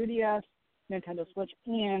Nintendo 3DS, Nintendo Switch,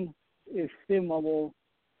 and mobile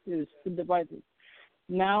devices.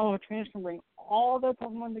 Now, trainers can bring all their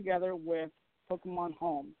Pokemon together with Pokemon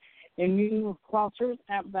Home, a new cloud service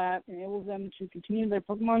app that enables them to continue their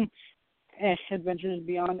Pokemon adventures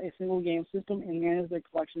beyond a single game system and manage their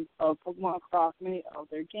collections of Pokemon across many of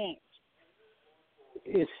their games.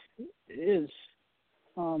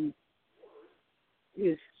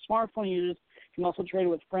 Smartphone users can also trade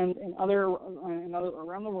with friends and others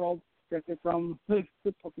around the world directly from the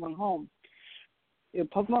Pokemon Home.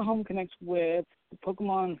 Pokemon Home connects with the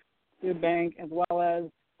Pokemon Bank as well as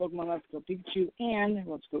Pokemon Let's Go Pikachu and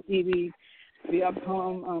Let's Go Eevee, the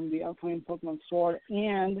upcoming Pokemon Sword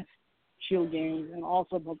and Shield games, and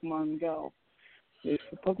also Pokemon Go.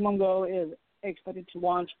 Pokemon Go is expected to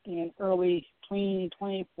launch in early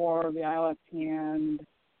 2020 for the iOS and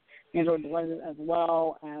Android devices as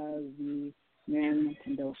well as the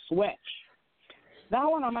Nintendo Switch. That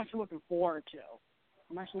one I'm actually looking forward to.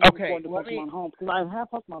 I'm actually looking forward to Pokemon Home because I have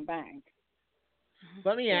Pokemon Bank.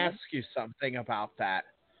 Let me ask you something about that.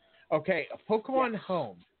 Okay, Pokemon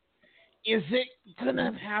Home. Is it going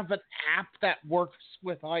to have an app that works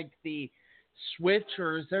with, like, the Switch,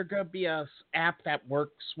 or is there going to be an app that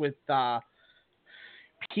works with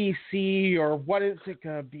PC, or what is it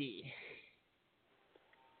going to be?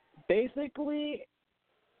 Basically,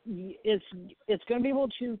 it's going to be able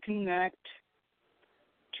to connect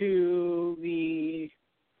to the...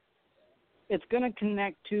 It's going to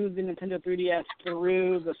connect to the Nintendo 3DS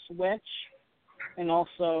through the Switch and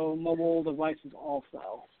also mobile devices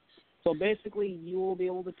also. So basically, you will be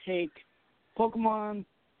able to take Pokemon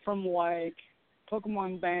from, like,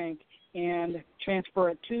 Pokemon Bank and transfer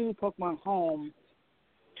it to Pokemon Home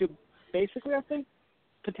to basically, I think,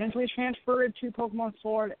 potentially transfer it to Pokemon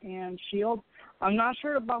Sword and Shield. I'm not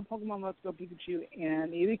sure about Pokemon Let's Go Pikachu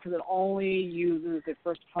and Eevee because it only uses the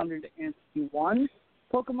first 151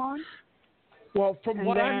 Pokemon. Well, from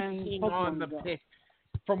what I'm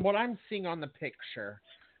seeing on the picture,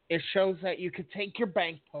 it shows that you could take your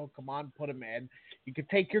bank Pokemon, put them in. You could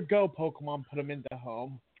take your Go Pokemon, put them into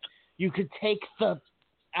Home. You could take the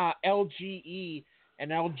LGE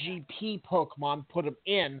and LGP Pokemon, put them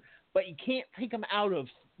in, but you can't take them out of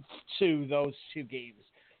those two games.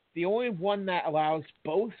 The only one that allows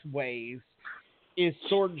both ways is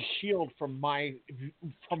Sword and Shield from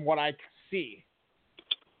what I can see.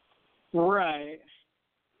 Right.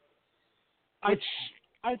 I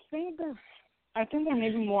think there may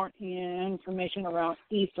be more information around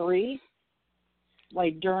E3,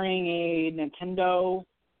 like during a Nintendo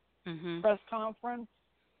press conference,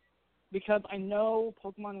 because I know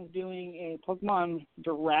Pokemon is doing a Pokemon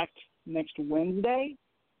Direct next Wednesday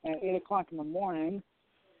at 8 o'clock in the morning.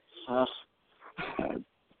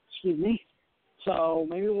 Excuse me. So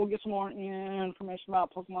maybe we'll get some more information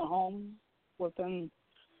about Pokemon Home within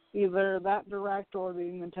either that Direct or the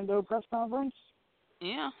Nintendo press conference.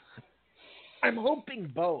 Yeah. I'm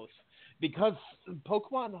hoping both, because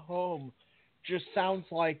Pokemon Home just sounds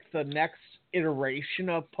like the next iteration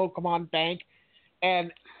of Pokemon Bank,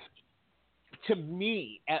 and to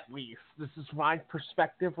me, at least, this is my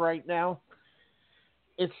perspective right now,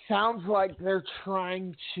 it sounds like they're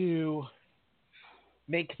trying to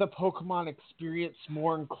make the Pokemon experience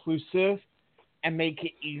more inclusive and make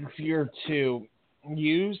it easier to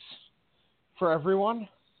use for everyone.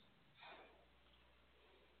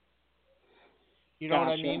 You know what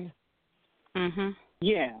I mean? Mhm.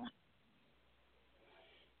 Yeah.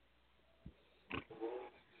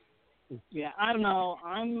 Yeah, I don't know.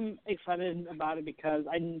 I'm excited about it because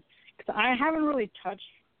I haven't really touched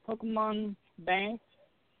Pokemon Bank,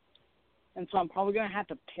 and so I'm probably going to have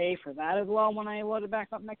to pay for that as well when I load it back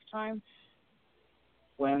up next time.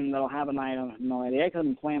 When they'll have an item, I have no idea because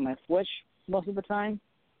I'm playing my Switch most of the time.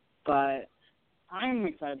 But I'm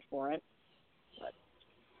excited for it. But,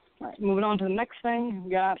 all right, moving on to the next thing,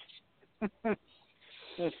 we got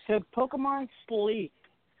the Pokemon Sleep.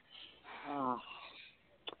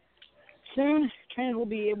 Soon trainers will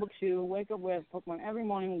be able to wake up with Pokemon every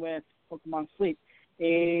morning with Pokemon Sleep,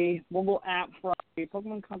 a mobile app from a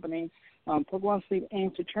Pokemon company. Pokemon Sleep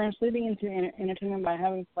aims to turn sleeping into entertainment by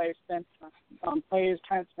having players time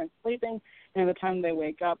spent sleeping and the time they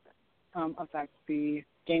wake up affect the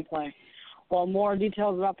gameplay. While more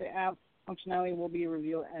details about the app functionality will be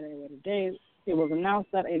revealed at a later date, it was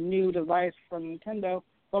announced that a new device from Nintendo,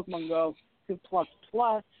 Pokemon Go 2 Plus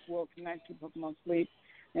Plus, will connect to Pokemon Sleep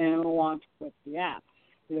and launch with the app.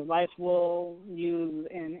 The device will use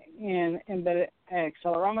an embedded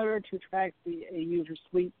accelerometer to track the user's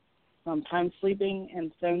sleep, time sleeping,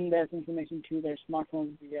 and send that information to their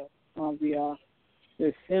smartphones via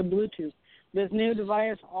Bluetooth. This new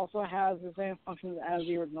device also has the same functions as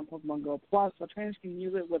the original Pokemon Go Plus, so trainers can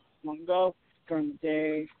use it with Pokemon Go during the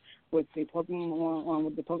day, with the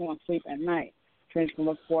Pokemon Sleep at night. Trainers can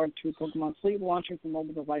look forward to Pokemon Sleep launching for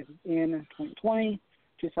mobile devices in 2020.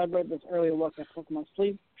 To celebrate this early look at Pokemon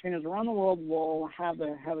Sleep, trainers around the world will have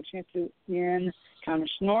a chance to encounter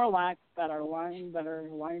Snorlax that are lying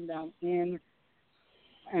down in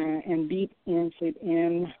and deep in sleep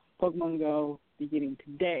in Pokemon Go beginning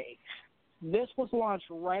today. This was launched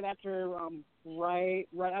right after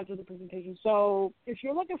the presentation. So if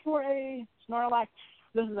you're looking for a Snorlax,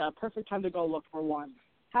 this is a perfect time to go look for one.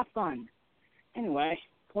 Have fun. Anyway,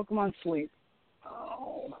 Pokemon Sleep.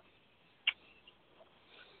 Oh.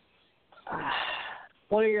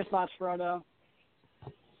 What are your thoughts, Frodo?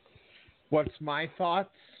 What's my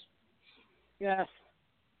thoughts? Yes.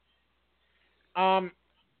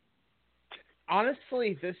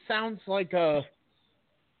 Honestly, this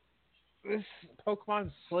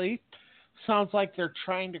Pokemon Sleep sounds like they're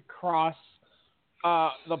trying to cross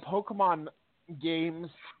the Pokemon games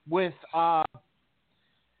with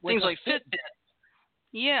things like Fitbit.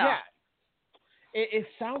 Yeah. It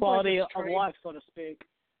sounds quality like of life, so to speak.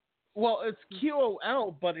 Well, it's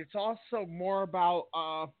QOL, but it's also more about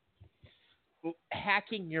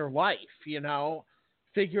hacking your life,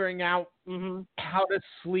 figuring out how to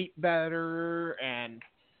sleep better and,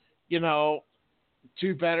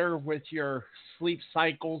 do better with your sleep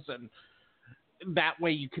cycles. And that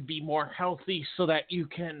way you could be more healthy so that you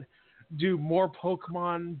can do more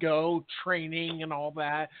Pokemon Go training and all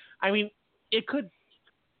that. I mean, it could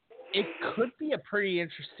be a pretty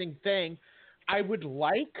interesting thing. I would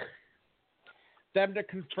like them to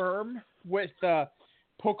confirm with the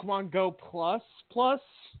Pokemon Go Plus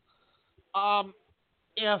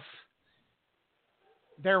if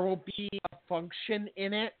there will be a function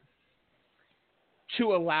in it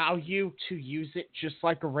to allow you to use it just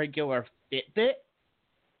like a regular Fitbit,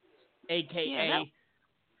 aka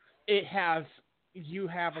you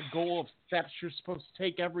have a goal of steps you're supposed to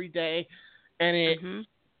take every day, and it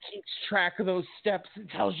keeps track of those steps and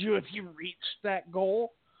tells you if you reached that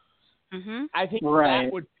goal. I think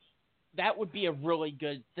that would be a really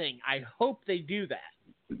good thing. I hope they do that.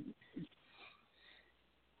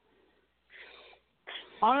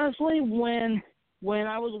 Honestly, when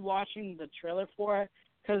I was watching the trailer for it,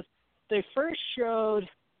 because they first showed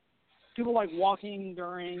people like walking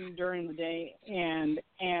during the day and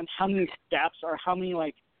how many steps or how many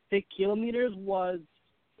like 6 kilometers was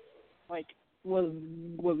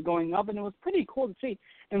going up, and it was pretty cool to see.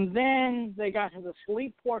 And then they got to the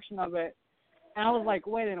sleep portion of it, and I was like,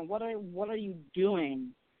 wait a minute, what are you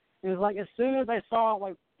doing? And it was like as soon as I saw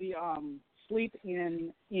like the sleep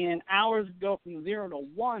in hours go from 0 to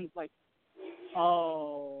 1, it's like,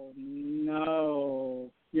 oh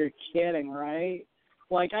no, you're kidding, right?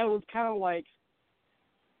 Like I was kind of like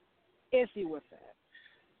iffy with it.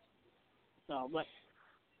 So, but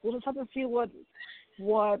we'll just have to see what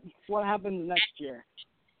happens next year.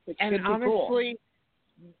 It and could be cool.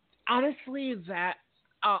 Honestly, that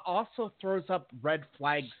also throws up red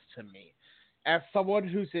flags to me. As someone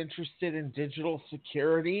who's interested in digital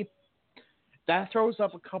security, that throws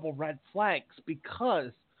up a couple red flags,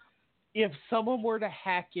 because if someone were to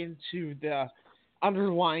hack into the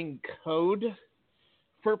underlying code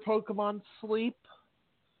for Pokemon Sleep,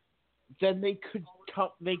 then they could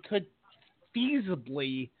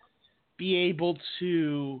feasibly be able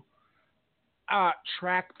to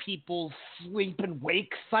track people's sleep and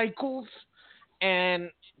wake cycles,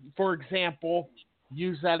 and, for example,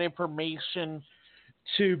 use that information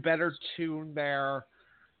to better tune their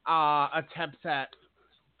attempts at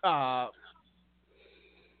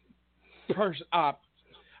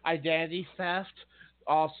identity theft.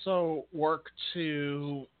 Also work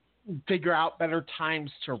to figure out better times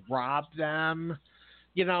to rob them.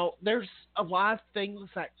 There's a lot of things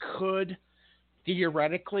that could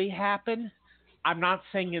theoretically happen. I'm not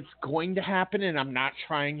saying it's going to happen, and I'm not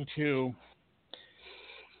trying to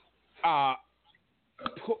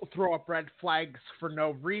throw up red flags for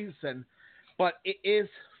no reason, but it is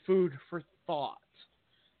food for thought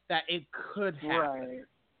that it could happen.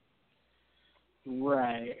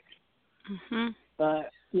 Right. Mm-hmm.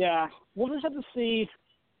 But yeah, we'll just have to see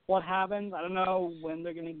what happens. I don't know when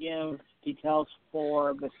they're going to give details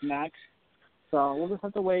for this next, so we'll just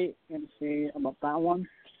have to wait and see about that one.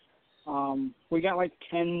 We got like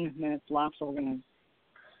 10 minutes left, so we're going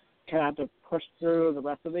to kind of have to push through the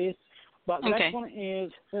rest of these. But the next one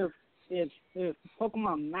is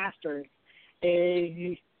Pokemon Masters,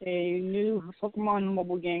 a new Pokemon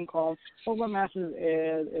mobile game called Pokemon Masters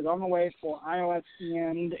is on the way for iOS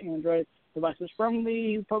and Android devices from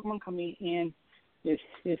the Pokemon Company, and it's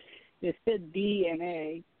fit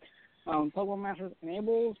DNA. Pokemon Masters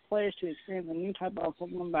enables players to experience a new type of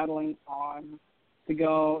Pokemon battling on the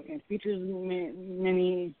go and features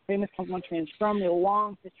many famous Pokemon trainers from the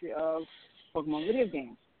long history of Pokemon video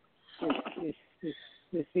games.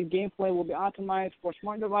 This gameplay will be optimized for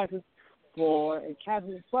smart devices for a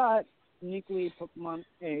casual but uniquely Pokemon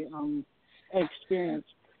experience.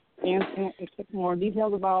 And can expect more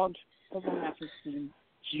details about Pokemon Masters in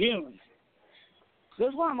June. This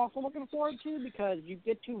is what I'm also looking forward to because you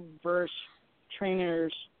get to verse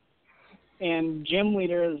trainers and gym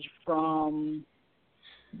leaders from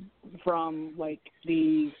like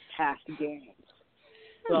the past games.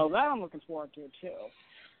 So that I'm looking forward to too.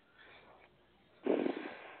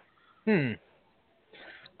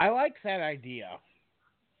 I like that idea.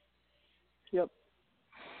 Yep.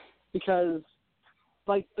 Because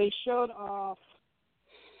like they showed off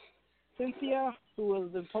Cynthia, who was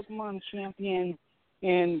the Pokemon champion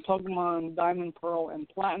in Pokemon Diamond, Pearl, and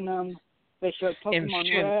Platinum. They showed Pokemon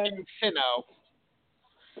Red. Sinnoh.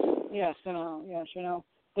 Yeah, Sinnoh.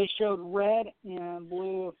 They showed Red and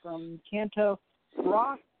Blue from Kanto.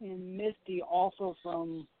 Brock and Misty also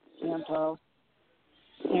from Kanto.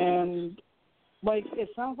 And, like, it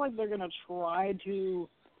sounds like they're going to try to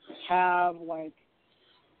have, like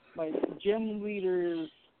gym leaders,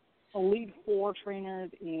 Elite Four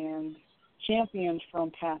trainers, and champions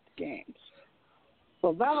from past games.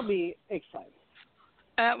 So that'll be exciting.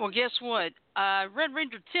 Well, guess what? Red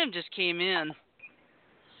Ranger Tim just came in.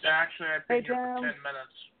 Actually, I've been here for 10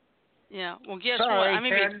 minutes. Yeah. Well, guess what? I may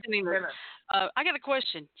be extending this. I got a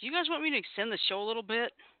question. Do you guys want me to extend the show a little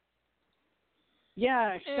bit?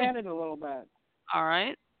 Yeah, extend it a little bit. All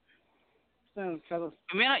right. We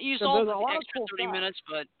may not use all the extra 30 minutes,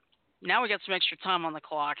 but now we got some extra time on the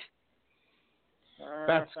clock.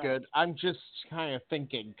 That's good. I'm just kind of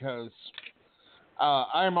thinking because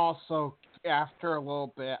I'm also, after a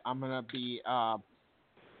little bit, I'm going to be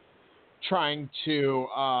trying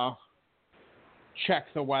to check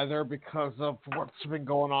the weather because of what's been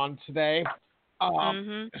going on today.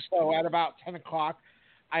 So at about 10 o'clock,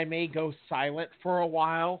 I may go silent for a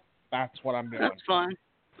while. That's what I'm doing. That's fine.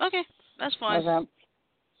 Okay, that's fine.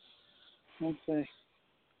 Let's see.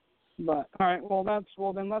 But all right,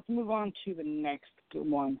 then let's move on to the next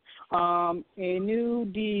one. A new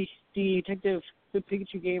Detective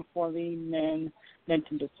Pikachu game for the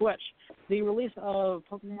Nintendo Switch. The release of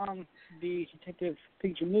Pokemon the Detective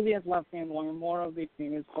Pikachu movie has left fans wanting more of the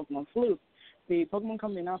famous Pokemon sleuth. The Pokemon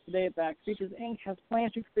Company announced today that Features Inc. has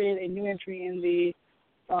plans to create a new entry in the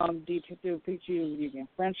Detective Pikachu video game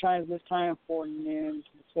franchise, this time for Nintendo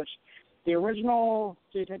Switch. The original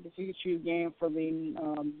Detective Pikachu game for the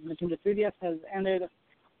Nintendo 3DS has ended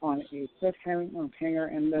on a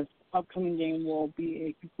cliffhanger, and this upcoming game will be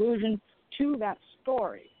a conclusion to that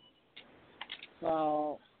story.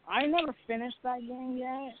 So I never finished that game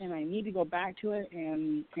yet, and I need to go back to it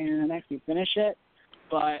and actually finish it.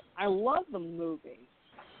 But I love the movie.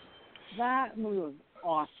 That movie was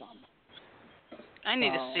awesome. I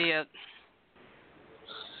need to see it.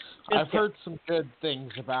 I've heard some good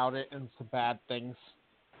things about it and some bad things.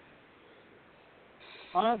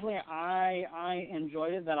 Honestly, I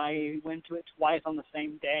enjoyed it that I went to it twice on the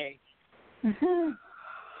same day. Nothing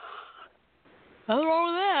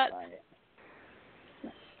wrong with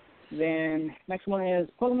that. Then next one is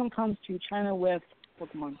Pokemon comes to China with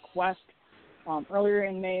Pokemon Quest. Earlier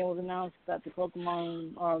in May, it was announced that the popular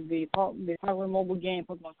mobile game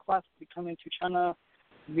Pokemon Quest will be coming to China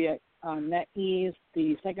via NetEase,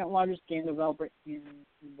 the second largest game developer in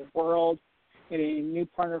the world, and a new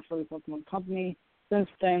partner for the Pokemon Company. Since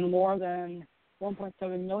then, more than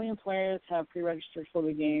 1.7 million players have pre-registered for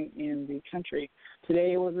the game in the country.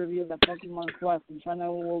 Today, it was revealed that Pokemon Quest in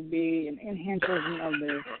China will be an enhanced version of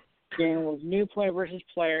the game with new player versus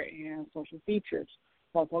player and social features.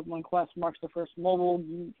 While Pokemon Quest marks the first mobile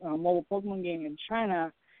Pokemon game in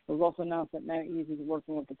China, it was also announced that NetEase is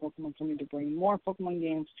working with the Pokemon Company to bring more Pokemon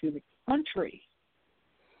games to the country.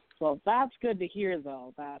 So that's good to hear,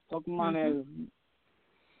 though, that Pokemon is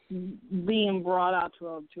being brought out to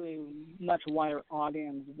a much wider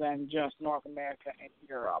audience than just North America and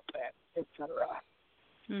Europe, et cetera.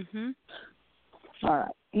 All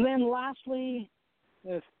right. And then lastly,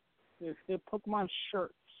 the Pokemon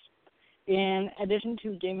shirts. In addition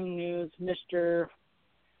to gaming news, Mr.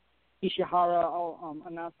 Ishihara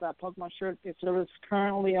announced that Pokemon shirt is service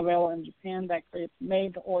currently available in Japan that creates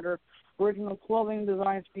made-to-order original clothing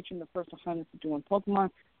designs featuring the first 151 Pokemon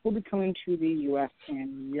will be coming to the U.S.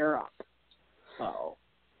 and Europe. So,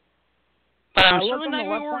 but I'm certainly not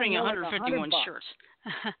going to be ordering 151 shirts.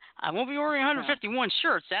 I won't be ordering 151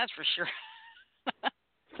 shirts, that's for sure.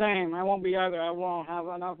 Same. I won't be either. I won't have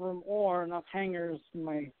enough room or enough hangers in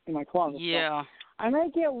my closet. Yeah. So I may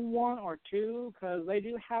get one or two because they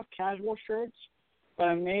do have casual shirts, but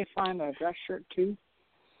I may find a dress shirt too.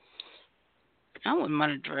 I wouldn't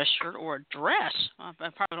mind a dress shirt or a dress. I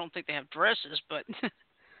probably don't think they have dresses, but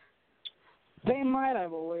they might, I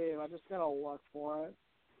believe. I just gotta look for it.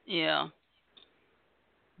 Yeah.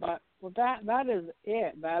 But with that is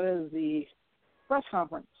it. That is the press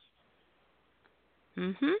conference.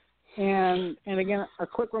 And again, a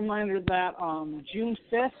quick reminder that June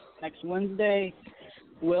 5th, next Wednesday,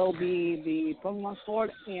 will be the Pokemon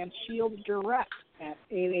Sword and Shield Direct at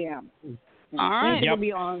 8 a.m. All right. It'll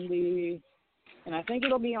be on I think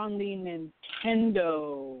it'll be on the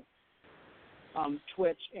Nintendo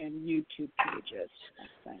Twitch and YouTube pages, I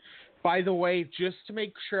think. By the way, just to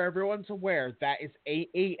make sure everyone's aware, that is 8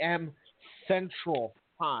 a.m. Central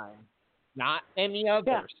Time, not any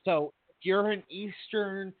other. Yeah. So if you're in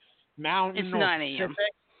Eastern, Mountain, it's or 9 a.m.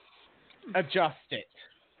 Pacific, adjust it.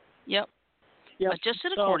 Yep. Adjust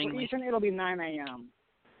it so accordingly. For Eastern, it'll be 9 a.m.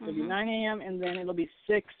 It'll be 9 a.m. and then it'll be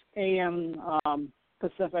 6 a.m.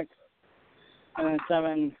 Pacific, and then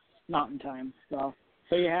 7 Mountain Time. So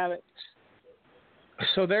you have it.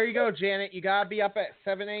 So there you go, Janet. You gotta be up at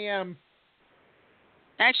 7 a.m.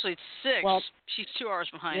 Actually, it's 6. Well, she's 2 hours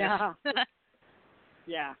behind us. us.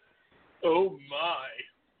 Yeah. Oh my.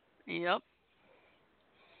 Yep.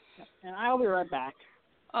 And I'll be right back.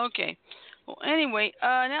 Okay. Well, anyway,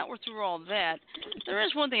 now we're through all that. There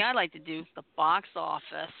is one thing I like to do, the box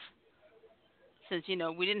office. Since,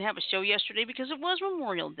 we didn't have a show yesterday because it was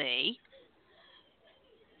Memorial Day.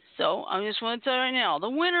 So, I just want to tell you right now, the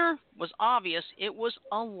winner was obvious. It was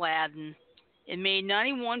Aladdin. It made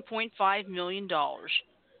 $91.5 million.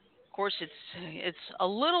 Of course, it's a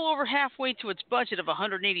little over halfway to its budget of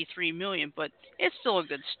 $183 million, but it's still a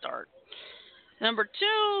good start. Number 2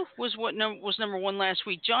 was what was number 1 last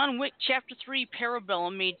week. John Wick Chapter 3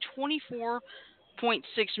 Parabellum made $24.6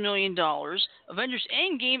 million. Avengers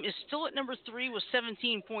Endgame is still at number 3 with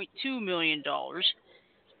 $17.2 million.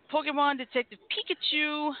 Pokemon Detective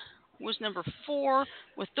Pikachu was number 4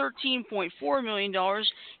 with $13.4 million.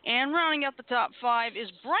 And rounding out the top 5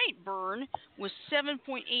 is Brightburn with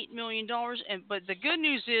 $7.8 million. But the good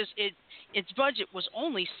news is its budget was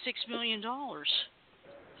only $6 million.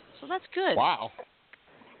 So that's good. Wow.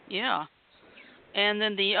 Yeah. And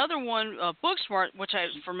then the other one, Booksmart, which I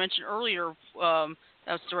mentioned earlier, that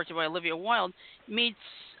was directed by Olivia Wilde, made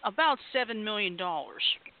about $7 million.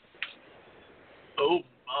 Oh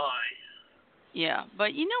my. Yeah,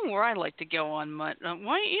 but you know where I like to go on why? You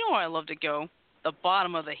know where I love to go? The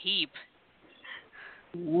bottom of the heap.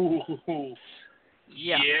 Ooh.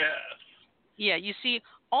 Yeah. Yes. Yeah, you see,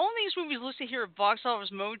 all these movies listed here at Box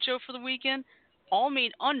Office Mojo for the weekend all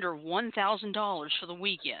made under $1,000 for the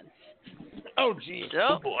weekend. Oh, geez. So,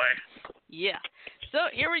 Oh boy. yeah. So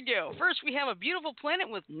here we go. First, we have A Beautiful Planet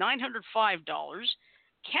with $905.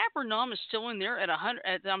 Capernaum is still in there at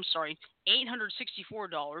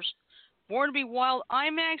 $864. Born to Be Wild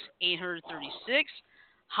IMAX, $836.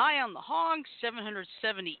 High on the Hog,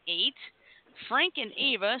 $778. Frank and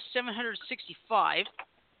Ava, $765.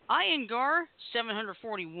 Iyengar,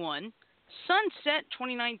 $741. Sunset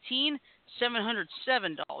 2019,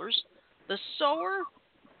 $707. The Sower,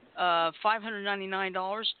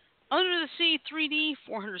 $599. Under the Sea 3D,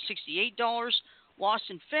 $468. Lost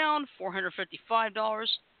and Found, $455.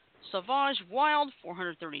 Savage Wild,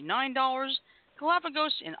 $439.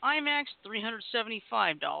 Galapagos in IMAX,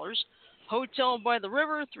 $375. Hotel by the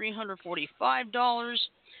River, $345.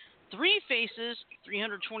 Three Faces,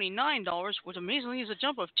 $329, which amazingly is a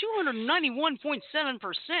jump of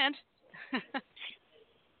 291.7%.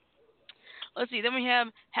 Let's see, then we have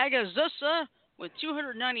Hagazusa with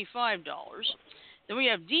 $295. Then we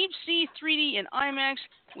have Deep Sea 3D in IMAX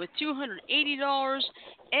with $280.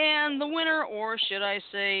 And the winner, or should I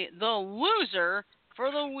say the loser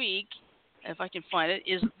for the week, if I can find it,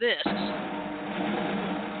 is this.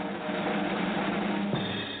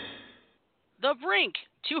 The Brink,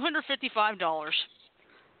 $255.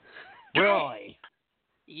 Really?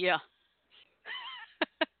 Yeah.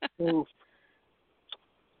 Oof.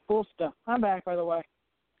 Cool stuff. I'm back, by the way.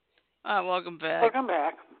 Welcome back. Welcome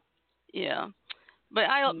back. Yeah. But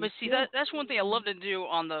see that's one thing I love to do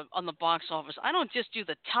on the box office. I don't just do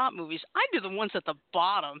the top movies. I do the ones at the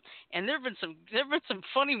bottom. And there've been some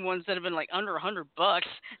funny ones that have been like under $100.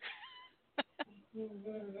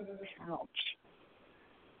 Ouch.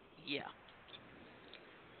 Yeah.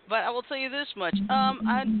 But I will tell you this much. Now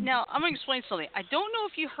I'm going to explain something. I don't know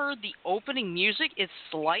if you heard the opening music. It's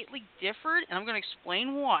slightly different, and I'm going to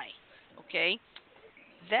explain why. Okay?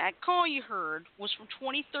 That call you heard was from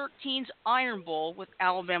 2013's Iron Bowl with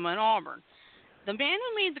Alabama and Auburn. The man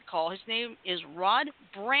who made the call, his name is Rod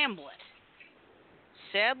Bramblett.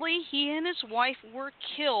 Sadly, he and his wife were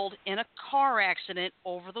killed in a car accident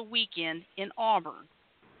over the weekend in Auburn.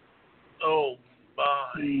 Oh,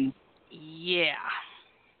 my. Yeah.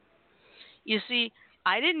 You see,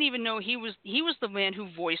 I didn't even know he was the man who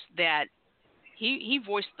voiced that. He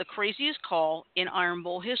voiced the craziest call in Iron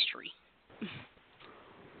Bowl history.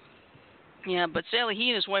 Yeah, but sadly, he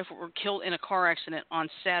and his wife were killed in a car accident on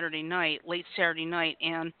late Saturday night,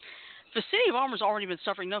 and the city of Auburn's already been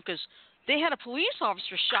suffering enough because they had a police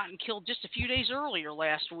officer shot and killed just a few days earlier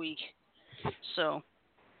last week. So.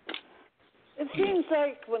 It seems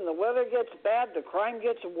like when the weather gets bad, the crime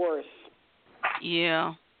gets worse.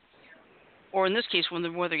 Yeah. Or in this case, when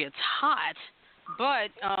the weather gets hot. But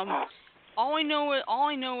all I know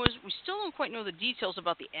is we still don't quite know the details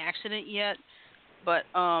about the accident yet. But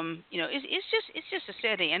it's just a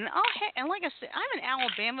sad day. And like I said, I'm an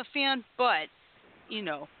Alabama fan, but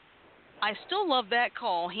I still love that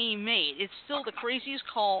call he made. It's still the craziest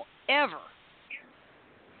call ever.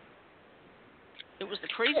 It was the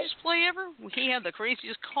craziest play ever. He had the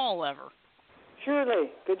craziest call ever.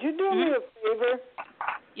 Shirley, could you do me a favor?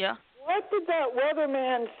 Yeah. What did that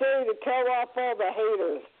weatherman say to tell off all the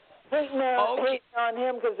haters? Hating on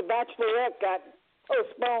him because the Bachelorette got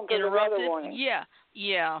postponed because of weather warning.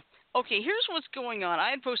 Yeah. Okay, here's what's going on. I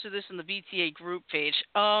had posted this in the BTA group page.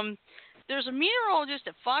 There's a meteorologist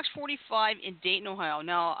at Fox 45 in Dayton, Ohio.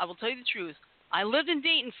 Now, I will tell you the truth. I lived in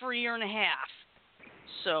Dayton for a year and a half.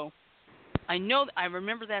 So, I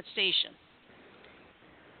remember that station.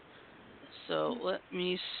 So, let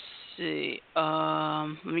me see.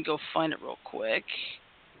 Let me go find it real quick.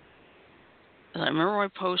 I remember I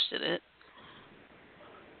posted it.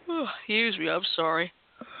 Oh, excuse me, I'm sorry.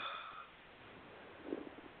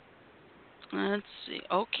 Let's see.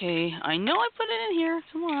 Okay, I know I put it in here.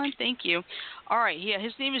 Come on, thank you. All right, yeah,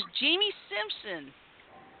 his name is Jamie Simpson.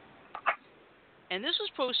 And this was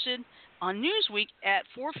posted on Newsweek at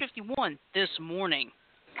 4:51 this morning.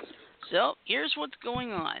 So, here's what's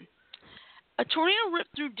going on. A tornado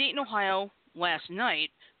ripped through Dayton, Ohio last night,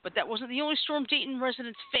 but that wasn't the only storm Dayton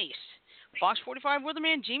residents faced. Fox 45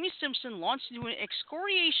 weatherman Jamie Simpson launched into an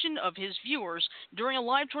excoriation of his viewers during a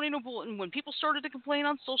live tornado bulletin when people started to complain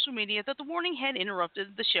on social media that the warning had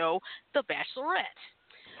interrupted the show The Bachelorette.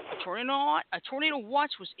 A tornado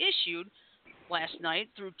watch was issued last night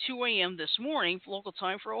through 2 a.m. this morning, local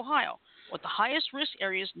time for Ohio, with the highest risk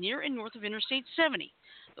areas near and north of Interstate 70.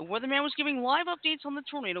 The weatherman was giving live updates on the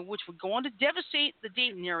tornado, which would go on to devastate the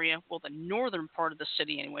Dayton area, well, the northern part of the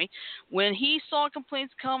city anyway, when he saw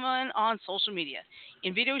complaints come on social media.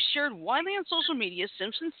 In videos shared widely on social media,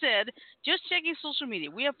 Simpson said, "Just checking social media.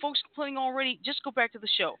 We have folks complaining already. Just go back to the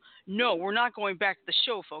show." No, we're not going back to the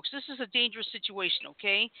show, folks. This is a dangerous situation,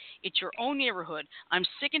 okay? It's your own neighborhood. I'm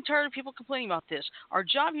sick and tired of people complaining about this. Our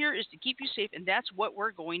job here is to keep you safe, and that's what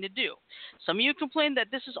we're going to do. Some of you complain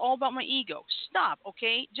that this is all about my ego. Stop,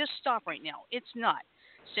 okay? Just stop right now. It's not.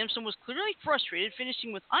 Simpson was clearly frustrated,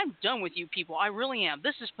 finishing with, "I'm done with you people. I really am.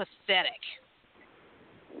 This is pathetic."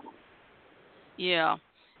 Yeah.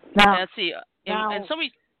 Now, let's see. And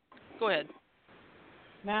somebody, go ahead.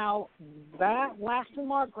 Now, that last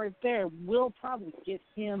remark right there will probably get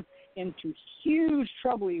him into huge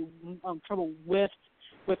trouble with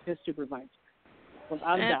his supervisor.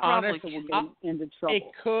 Without a doubt. Honestly, will get into trouble.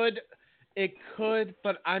 It could,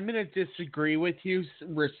 but I'm going to disagree with you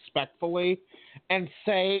respectfully and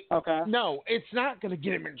say, no, it's not going to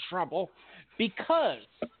get him in trouble because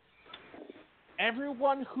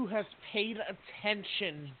everyone who has paid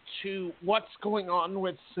attention to what's going on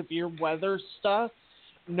with severe weather stuff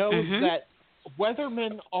knows that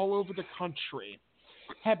weathermen all over the country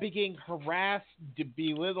have been getting harassed,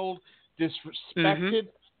 belittled, disrespected,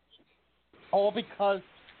 all because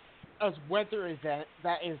of weather event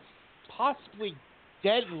that is possibly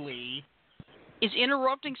deadly is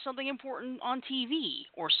interrupting something important on TV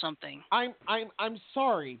or something. I'm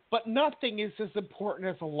sorry, but nothing is as important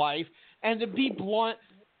as a life. And to be blunt,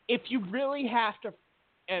 if you really have to,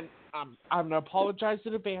 and I'm gonna apologize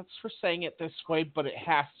in advance for saying it this way, but it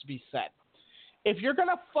has to be said. If you're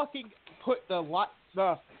gonna fucking put the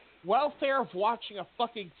welfare of watching a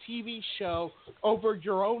fucking TV show over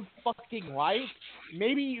your own fucking life,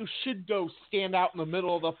 maybe you should go stand out in the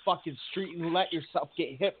middle of the fucking street and let yourself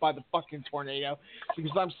get hit by the fucking tornado.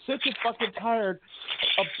 Because I'm sick and fucking tired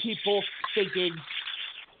of people thinking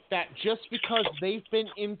that just because they've been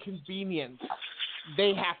inconvenienced,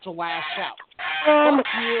 they have to lash out. Fuck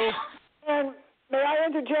you. And may I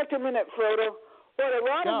interject a minute, Frodo? What a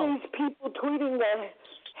lot of these people tweeting the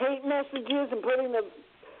hate messages and putting the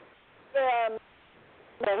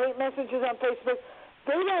hate messages on Facebook,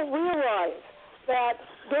 they don't realize that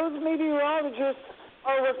those meteorologists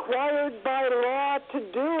are required by law to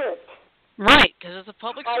do it. Right, because it's a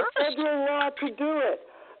public by service. federal law to do it.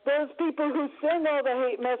 Those people who send all the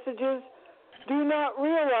hate messages do not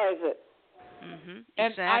realize it. Mm-hmm.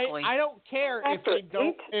 And exactly. I don't care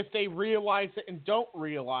if they realize it and don't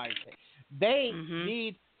realize it. They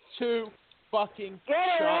need to fucking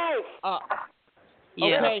shut up.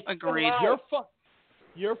 Yeah, okay? agreed.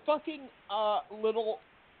 Your fucking little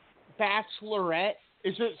bachelorette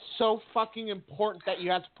isn't so fucking important that you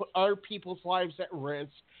have to put other people's lives at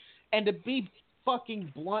risk. And to be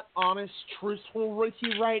fucking blunt, honest, truthful with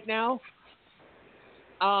you right now,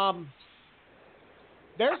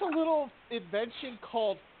 there's a little invention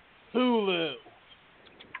called Hulu.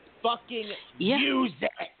 Fucking use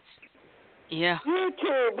it. Yeah.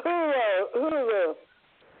 YouTube, Hulu.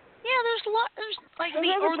 Yeah,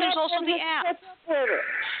 there's also the app.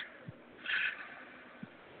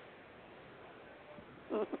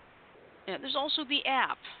 Yeah, there's also the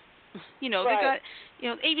app. They got,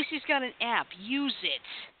 ABC's got an app. Use it.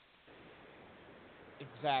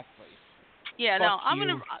 Exactly. Yeah. Now I'm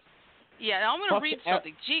gonna read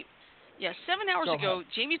something. 7 hours ago,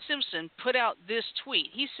 Jamie Simpson put out this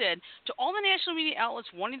tweet. He said, to all the national media outlets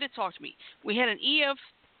wanting to talk to me, we had an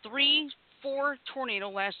EF3-4 tornado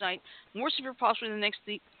last night, more severe possibly in the next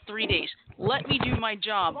 3 days. Let me do my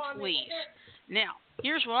job, please. Now,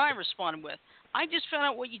 here's what I responded with. I just found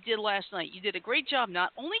out what you did last night. You did a great job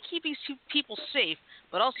not only keeping people safe,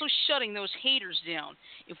 but also shutting those haters down.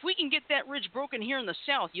 If we can get that ridge broken here in the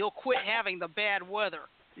south, you'll quit having the bad weather.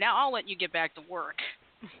 Now I'll let you get back to work.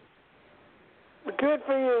 Good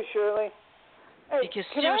for you, Shirley. Hey, because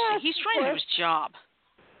seriously, he's trying to do his job.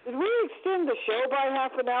 Did we extend the show by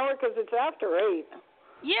half an hour? Because it's after 8.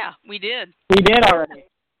 Yeah, we did. We did already.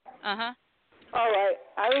 Uh-huh. All right.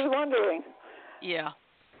 I was wondering. Yeah.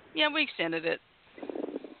 Yeah, we extended it.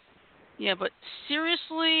 Yeah, but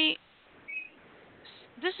seriously,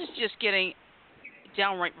 this is just getting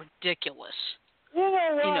downright ridiculous. You know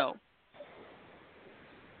what? You know.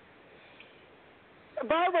 If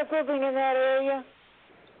I was living in that area,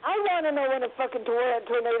 I want to know when a fucking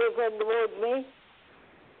tornado's heading towards me.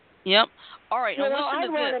 Yep. All right, now I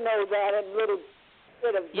listen to this. I want to know that, a little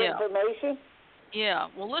bit of information. Yeah,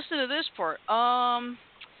 well, listen to this part.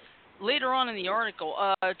 Later on in the article,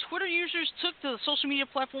 Twitter users took to the social media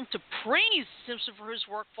platform to praise Simpson for his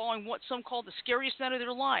work following what some called the scariest night of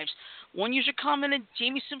their lives. One user commented,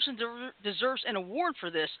 Jamie Simpson deserves an award for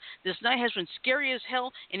this. This night has been scary as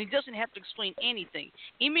hell, and he doesn't have to explain anything.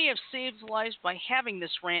 He may have saved lives by having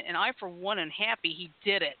this rant, and I, for one, am happy he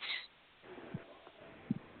did it.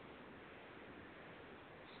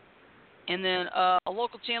 And then a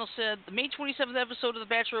local channel said, the May 27th episode of The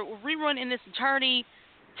Bachelor will rerun in its entirety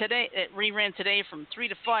today. It reran today from 3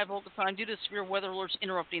 to 5 local time due to severe weather alerts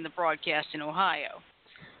interrupting the broadcast in Ohio.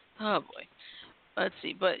 Oh, boy. Let's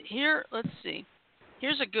see.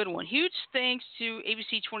 Here's a good one. Huge thanks to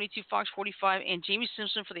ABC 22, Fox 45, and Jamie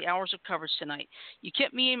Simpson for the hours of coverage tonight. You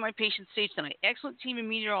kept me and my patients safe tonight. Excellent team of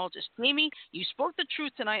meteorologists. Jamie, you spoke the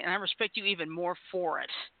truth tonight, and I respect you even more for it.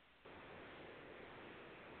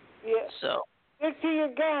 Yeah. So. Stick to your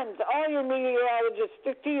guns. All your meteorologists,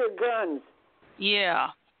 stick to your guns. Yeah.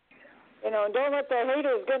 And don't let the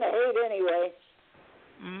haters gonna hate anyway.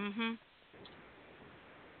 Mm-hmm.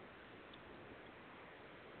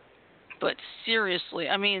 But seriously,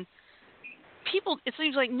 I mean, people, it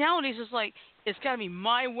seems like nowadays it's got to be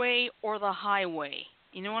my way or the highway.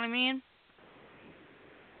 You know what I mean?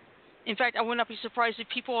 In fact, I would not be surprised if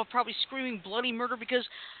people are probably screaming bloody murder because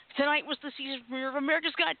tonight was the season premiere of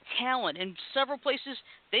America's Got Talent. In several places,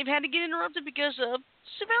 they've had to get interrupted because of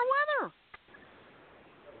severe weather.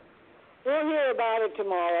 We'll hear about it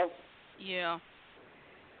tomorrow. Yeah.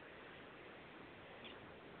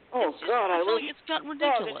 Oh, God, I feel wish like it's gotten God,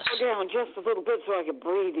 ridiculous. go down just a little bit so I could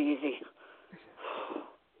breathe easy.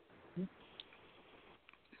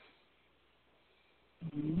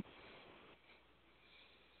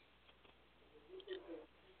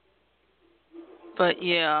 But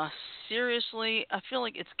yeah, seriously, I feel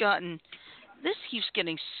like this keeps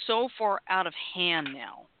getting so far out of hand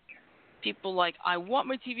now. People like, I want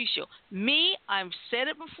my TV show. Me, I've said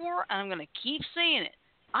it before, and I'm going to keep saying it.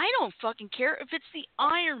 I don't fucking care if it's the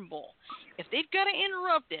Iron Bowl. If they've got to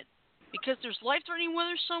interrupt it because there's life-threatening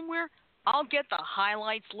weather somewhere, I'll get the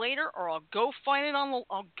highlights later, or I'll go find it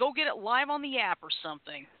I'll go get it live on the app or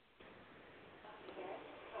something.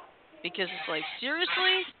 Because it's like,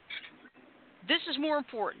 seriously? This is more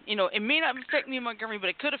important. You know, it may not affect me in Montgomery, but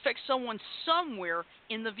it could affect someone somewhere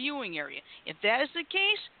in the viewing area. If that is the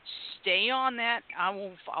case, stay on that.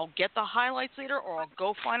 I'll get the highlights later, or I'll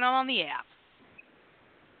go find it on the app.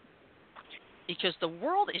 Because the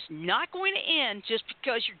world is not going to end just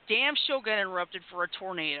because your damn show got interrupted for a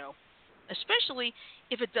tornado. Especially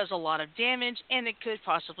if it does a lot of damage and it could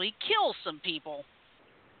possibly kill some people.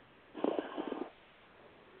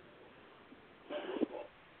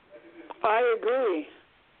 I agree.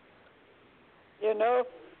 You know?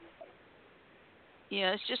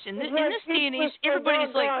 Yeah, it's just in this day and age,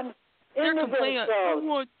 everybody's like, they're complaining.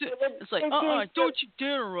 It's like, don't you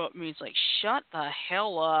dare interrupt me. It's like, shut the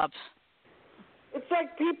hell up. It's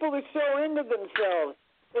like people are so into themselves.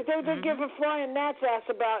 They don't give a flying gnat's ass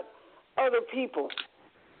about other people.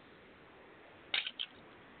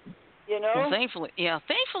 You know? Well,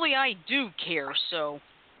 thankfully I do care, so.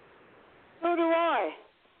 So do I.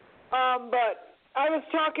 But I was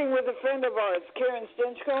talking with a friend of ours, Karen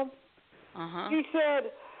Stinchcomb. She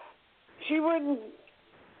said she wouldn't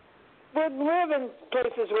live in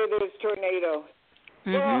places where there's tornadoes.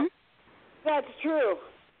 Well, that's true.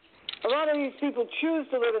 A lot of these people choose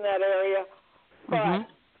to live in that area, but,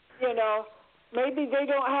 you know, maybe they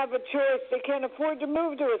don't have a choice. They can't afford to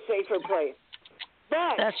move to a safer place.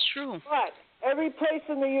 But that's true. But every place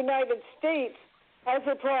in the United States has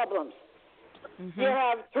their problems. You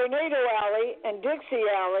have Tornado Alley and Dixie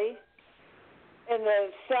Alley in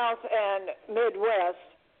the South and Midwest.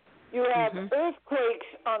 You have earthquakes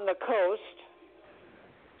on the coast.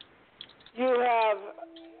 You have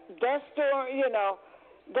dust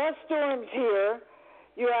storms here.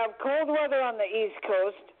 You have cold weather on the East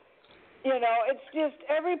Coast. You know, it's just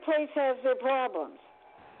every place has their problems.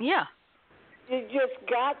 Yeah. You just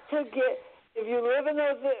got to if you live in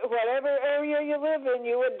whatever area you live in,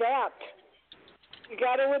 you adapt. You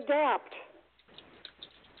got to adapt.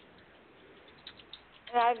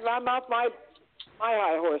 And I'm off my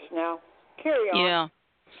high horse now. Carry on. Yeah.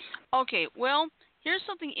 Okay. Well, here's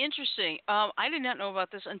something interesting. I did not know about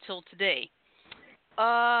this until today.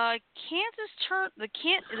 The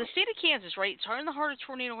state of Kansas, right? It's right in the heart of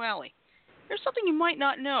Tornado Alley. Here's something you might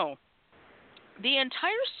not know. The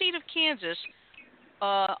entire state of Kansas,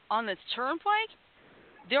 on the turnpike,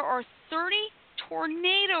 there are 30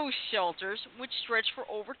 tornado shelters which stretch for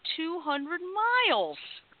over 200 miles.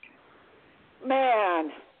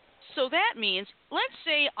 Man. So that means, let's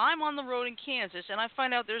say I'm on the road in Kansas and I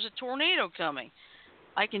find out there's a tornado coming.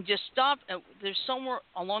 I can just stop. There's somewhere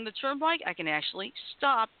along the turnpike, I can actually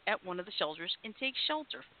stop at one of the shelters and take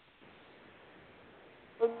shelter.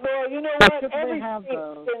 Well, you know what?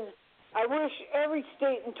 I wish every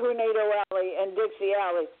state in Tornado Alley and Dixie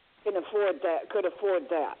Alley could afford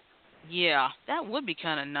that. Yeah, that would be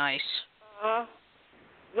kind of nice.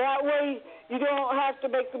 That way you don't have to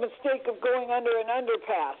make the mistake of going under an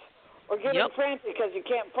underpass or getting frantic because you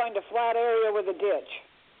can't find a flat area with a ditch.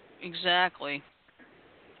 Exactly.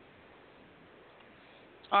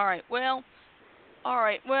 All right. Well,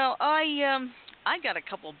 I got a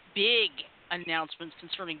couple big announcements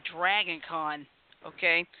concerning Dragon Con.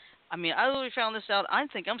 Okay. I mean, I literally found this out. I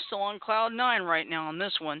think I'm still on cloud 9 right now on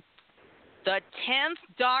this one. The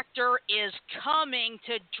 10th Doctor is coming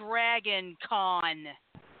to Dragon Con.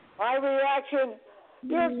 My reaction,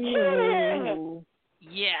 you're kidding.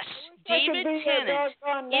 Yes, David Tennant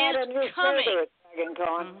is coming. Dragon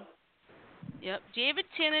Con. Yep, David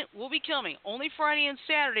Tennant will be coming. Only Friday and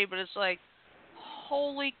Saturday, but it's like,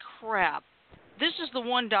 holy crap. This is the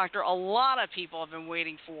one Doctor a lot of people have been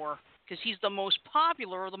waiting for because he's the most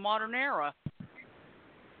popular of the modern era.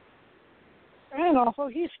 And also,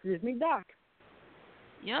 he screwed me Doc.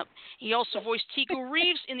 Yep. He also voiced Tico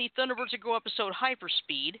Reeves in the Thunderbirds Go episode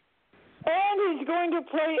Hyperspeed. And he's going to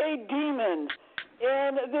play a demon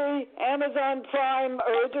in the Amazon Prime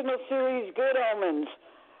original series Good Omens.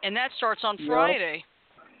 And that starts on Friday.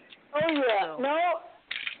 Oh, yeah. So. No,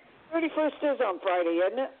 31st is on Friday,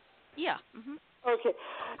 isn't it? Yeah. Okay.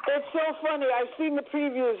 It's so funny. I've seen the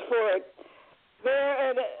previews for it.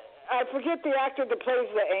 And I forget the actor that plays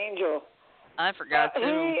the angel. I forgot too.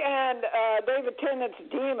 He and David Tennant's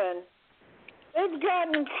demon, they've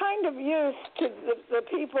gotten kind of used to the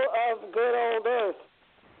people of good old Earth.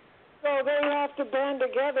 So they have to band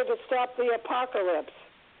together to stop the apocalypse.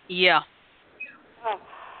 Yeah.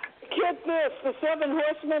 Get this, the 7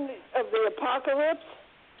 horsemen of the apocalypse,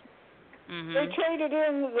 they traded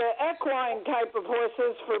in the equine type of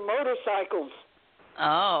horses for motorcycles.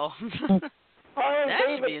 Oh. That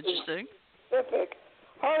should be interesting. Specific.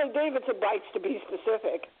 Harley Davidson likes to be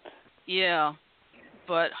specific. Yeah.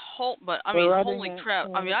 But I mean, holy crap.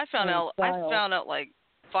 I mean, I found out like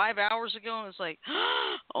 5 hours ago, and it's like,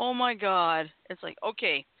 oh my God. It's like,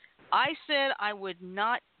 okay, I said I would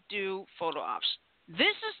not do photo ops. This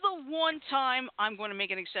is the one time I'm going to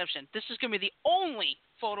make an exception. This is going to be the only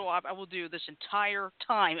photo op I will do this entire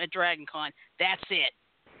time at DragonCon. That's it.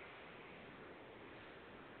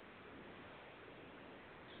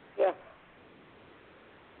 Yeah.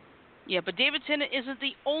 Yeah, but David Tennant isn't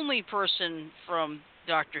the only person from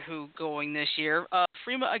Doctor Who going this year.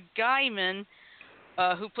 Freema Agyeman,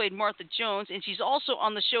 who played Martha Jones, and she's also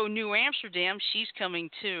on the show New Amsterdam. She's coming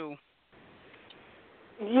too.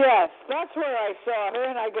 Yes, that's where I saw her,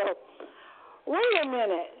 and I go, wait a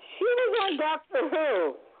minute, she was on Doctor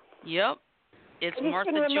Who. Yep, it's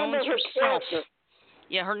Martha Jones herself.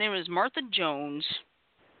 Yeah, her name is Martha Jones.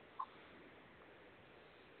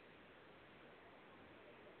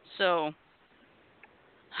 So,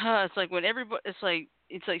 it's like when everybody, it's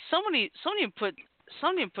like somebody put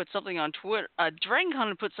something on Twitter.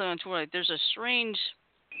 DragonCon put something on Twitter. Like, there's a strange.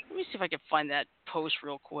 Let me see if I can find that post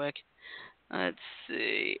real quick. Let's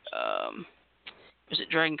see. Is it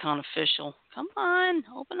DragonCon official? Come on,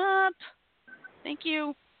 open up. Thank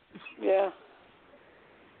you. Yeah.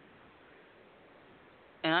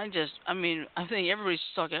 And I think everybody's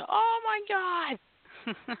talking. Oh my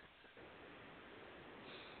God.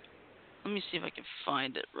 Let me see if I can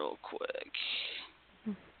find it real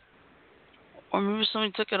quick. Or maybe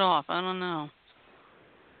somebody took it off. I don't know.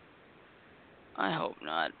 I hope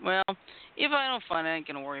not. Well, if I don't find it, I ain't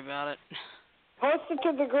going to worry about it. Post it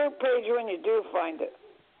to the group page when you do find it.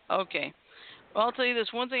 Okay. Well, I'll tell you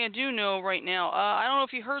this. One thing I do know right now, I don't know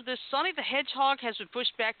if you heard this, Sonic the Hedgehog has been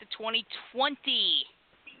pushed back to 2020.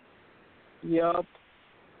 Yup.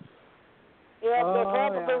 Yeah, they're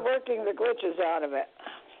probably working the glitches out of it.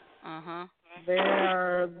 Uh-huh. They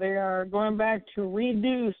are going back to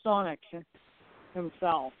redo Sonic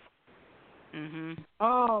himself. Mhm.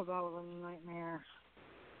 Oh, that was a nightmare.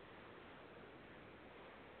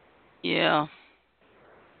 Yeah.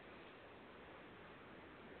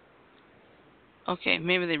 Okay,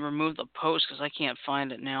 maybe they removed the post because I can't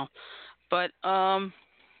find it now. But oh,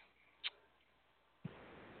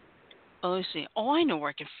 let's see. Oh, I know where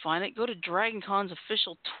I can find it. Go to DragonCon's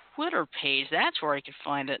official Twitter page. That's where I can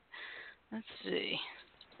find it. Let's see.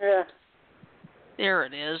 Yeah. There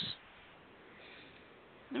it is.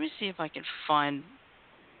 Let me see if I can find.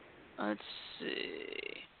 Let's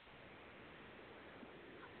see.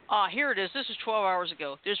 Here it is. This is 12 hours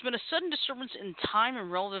ago. There's been a sudden disturbance in time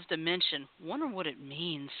and relative dimension. Wonder what it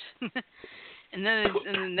means. And then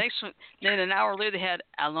in the next one, then an hour later, they had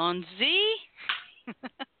Alonzi.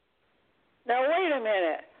 Now wait a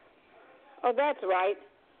minute. Oh, that's right.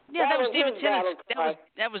 Yeah, that was David his Tennant's. battle cry.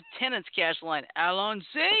 That was Tennant's cash line.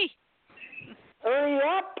 Alonzi. Hurry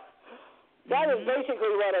up. That is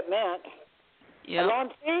basically what it meant. Yeah.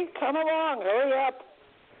 Alonzi, come along. Hurry up.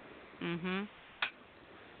 Mhm.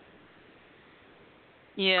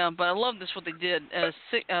 Yeah, but I love this what they did. They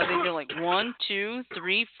did like 1, 2,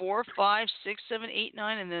 3, 4, 5, 6, 7, 8,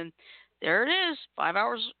 9, and then there it is. 5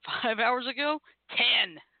 hours ago,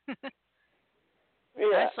 10.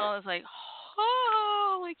 Yeah. I saw this like,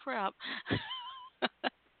 holy crap.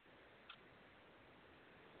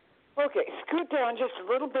 Okay, scoot down just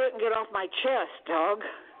a little bit and get off my chest, dog.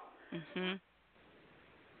 Mhm.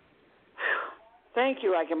 Thank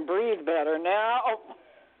you. I can breathe better now. Oh,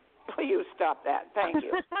 will you stop that? Thank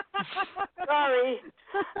you. Sorry.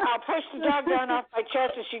 I'll push the dog down off my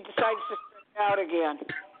chest if she decides to stretch out again.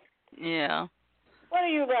 Yeah. What are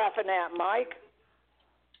you laughing at, Mike?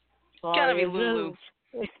 Sorry, Gotta be Lulu.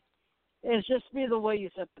 It's just me the way you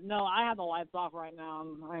said it. No, I have the lights off right now.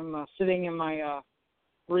 I'm sitting in my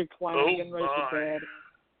recliner getting ready for bed.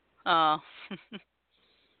 Oh.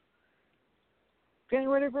 Getting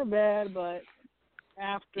ready for bed, but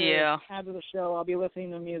after the show, I'll be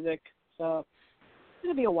listening to music. So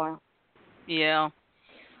it'll be a while. Yeah.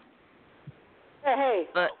 Hey,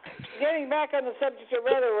 but getting back on the subject of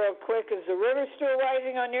weather real quick, is the river still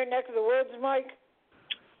rising on your neck of the woods, Mike?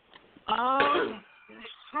 It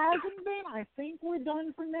hasn't been. I think we're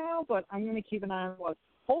done for now, but I'm going to keep an eye on what.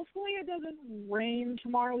 Hopefully it doesn't rain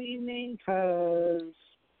tomorrow evening because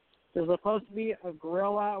there's supposed to be a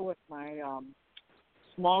grill out with my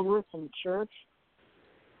small group from church.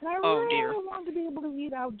 And I really want to be able to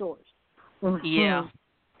eat outdoors. Yeah.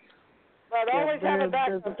 But always have a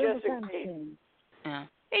backup just in case. Yeah.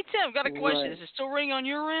 Hey, Tim, got a question. Right. Is it still raining on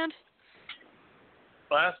your end?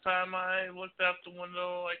 Last time I looked out the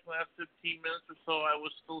window, like last 15 minutes or so, I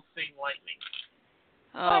was still seeing lightning.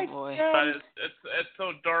 Oh, boy. But it's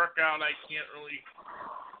so dark out, I can't really.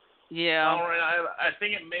 Yeah. All right, I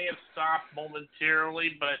think it may have stopped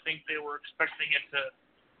momentarily, but I think they were expecting it to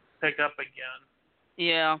pick up again.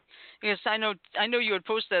 Yeah, because I know you had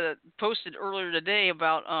posted earlier today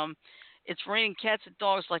about it's raining cats and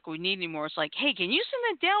dogs like we need anymore. It's like, hey, can you send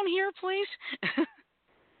that down here, please?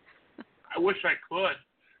 I wish I could.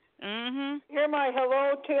 Mhm. Hear my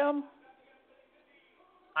hello, Tim?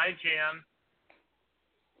 Hi, Jan.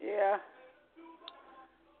 Yeah.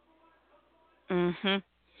 Mhm.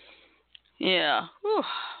 Yeah. Whew.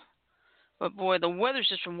 But boy, the weather's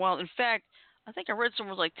just been wild. In fact, I think I read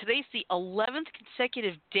somewhere like today's the 11th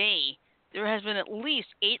consecutive day there has been at least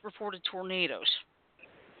 8 reported tornadoes.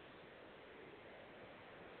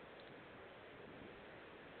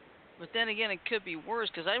 But then again, it could be worse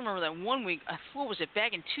because I remember that one week. What was it?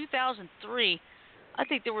 Back in 2003, I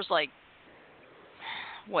think there was like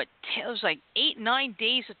it was like 8-9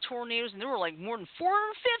 days of tornadoes, and there were like more than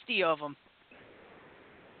 450 of them.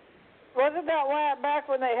 Wasn't that back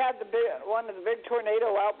when they had one of the big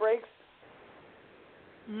tornado outbreaks?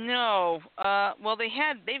 No. Well,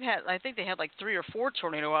 I think they had like 3 or 4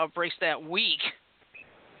 tornado outbreaks that week.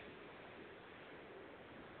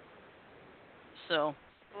 So.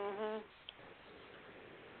 Mhm.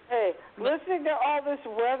 Hey, listening to all this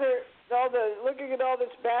weather, looking at all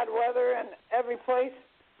this bad weather in every place,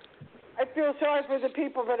 I feel sorry for the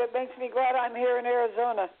people, but it makes me glad I'm here in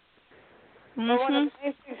Arizona. Mhm. But one of the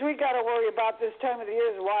main things we got to worry about this time of the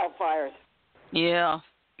year is wildfires. Yeah.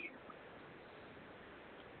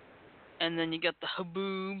 And then you got the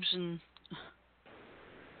haboobs and.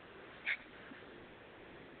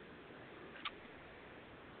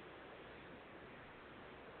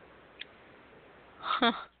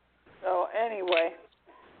 Huh. So anyway,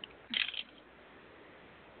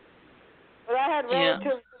 but I had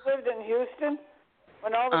relatives who lived in Houston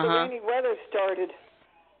when all of the rainy weather started.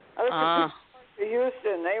 I looked at people in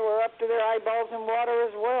Houston; they were up to their eyeballs in water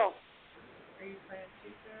as well. Are you playing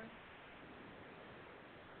too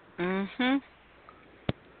soon? Mhm.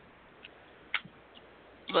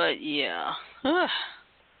 But yeah.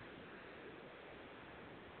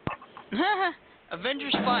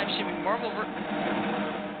 Avengers 5 shipping Marvel.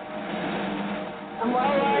 I'm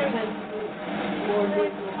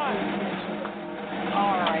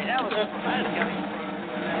All right, that was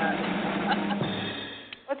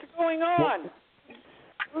What's going on?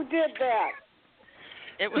 Who did that?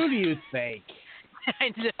 Who do you think? I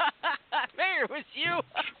know. Maybe it was you.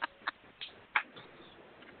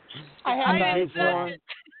 I didn't say it.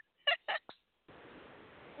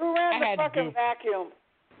 Who ran the fucking vacuum?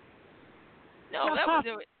 No, that was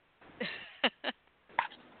it.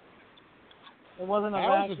 It wasn't a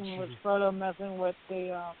vacuum. It was Frodo messing with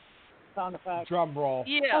the sound effect. Drum roll.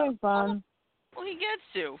 Yeah. Having fun. Well, he gets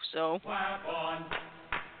to, so. Clap on,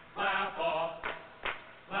 clap off,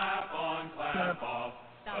 clap on, clap off,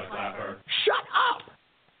 a clapper. Shut up!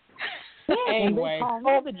 Anyway.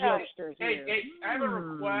 All the jokesters here. Hey, I have a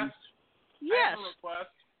request. Yes. I have a request.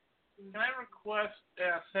 Can I request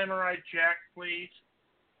Samurai Jack, please?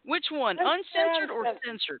 Which one? Uncensored or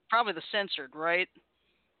censored? Probably the censored, right?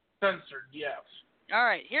 Censored, yes. All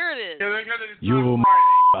right, here it is. You,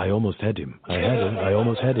 I almost had him. I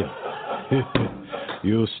almost had him.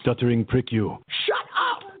 You stuttering prick, you. Shut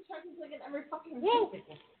up!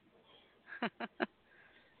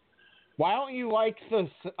 Why don't you like the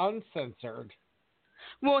uncensored?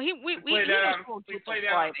 Well, we play that on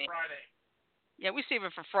Friday. Yeah, we save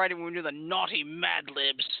it for Friday when we do the naughty Mad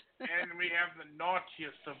Libs. And we have the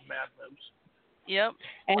naughtiest of Mad Libs. Yep.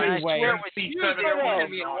 Anyway, I swear with you, there we're going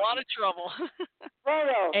to be in a lot of trouble.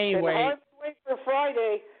 Frodo, anyway. if I wait for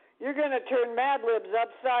Friday, you're going to turn Mad Libs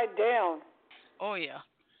upside down. Oh, yeah.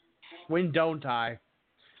 When don't I?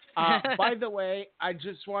 By the way, I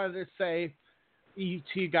just wanted to say to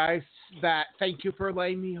you guys that thank you for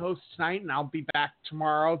letting me host tonight, and I'll be back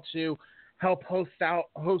tomorrow to help host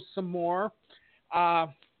some more. I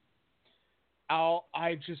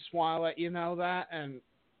just want to let you know that, and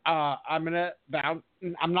I'm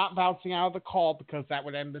not bouncing out of the call because that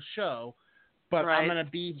would end the show, but I'm gonna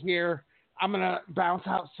be here. I'm going to bounce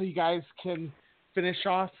out so you guys can finish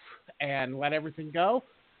off and let everything go.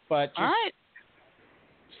 But just, all right.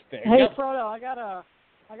 Hey, Frodo, I got a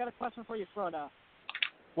question for you, Frodo.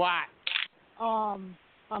 What?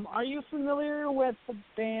 Are you familiar with the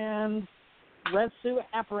band Red Suit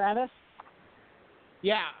Apparatus?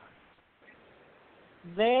 Yeah.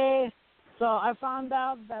 So I found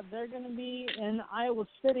out that they're going to be in Iowa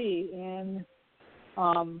City in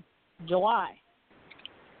July.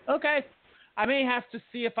 Okay. I may have to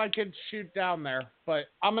see if I can shoot down there, but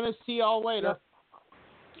I'm going to see y'all later. Yep.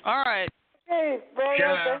 All right. Hey,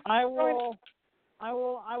 Frodo. I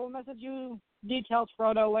will message you details,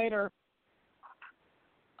 Frodo, later.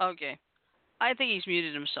 Okay. I think he's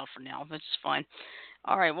muted himself for now. That's fine.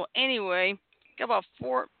 All right. Well, anyway, got about a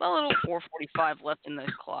little 4:45 left in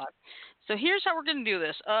the clock. So here's how we're going to do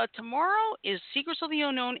this. Tomorrow is Secrets of the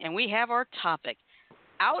Unknown, and we have our topic: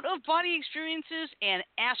 out-of-body experiences and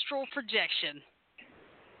astral projection.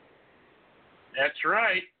 That's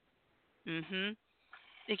right. Mhm.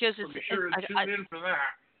 Because Be sure to tune in for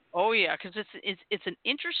that. Oh yeah, because it's an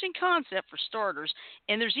interesting concept for starters,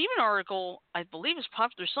 and there's even an article, I believe it's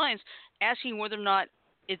Popular Science, asking whether or not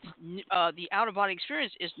it's the out-of-body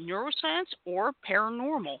experience is neuroscience or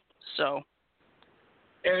paranormal. So.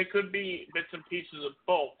 And it could be bits and pieces of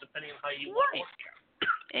both, depending on how you want to look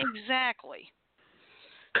at it. Exactly.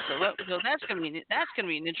 So that's gonna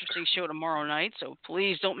be an interesting show tomorrow night. So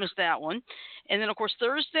please don't miss that one. And then of course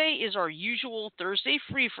Thursday is our usual Thursday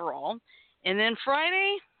free for all, and then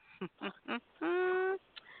Friday.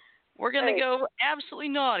 We're going to go absolutely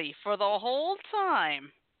naughty for the whole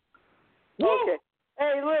time. Okay.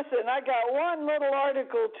 Hey, listen, I got one little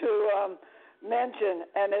article to mention,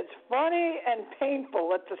 and it's funny and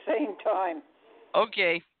painful at the same time.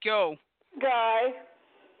 Okay, go. Guy,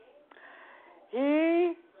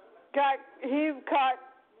 he caught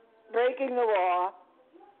breaking the law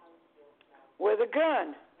with a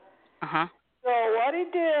gun. Uh-huh. So what he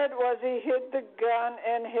did was he hid the gun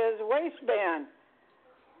in his waistband.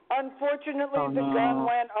 Unfortunately, the gun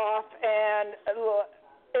went off and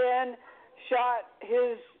shot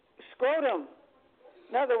his scrotum.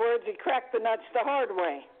 In other words, he cracked the nuts the hard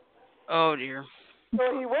way. Oh, dear.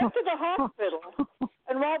 So he went to the hospital,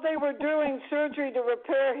 and while they were doing surgery to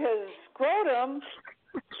repair his scrotum,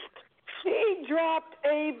 he dropped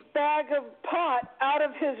a bag of pot out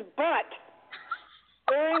of his butt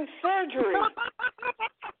during surgery.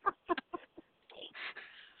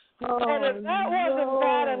 And if that wasn't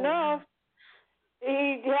bad enough,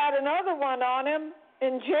 he had another one on him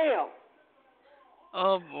in jail.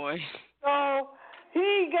 Oh, boy. So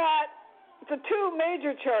he got the two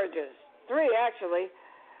major charges, three actually.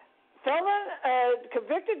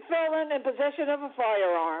 Convicted felon in possession of a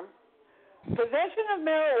firearm, possession of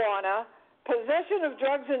marijuana, possession of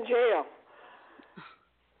drugs in jail.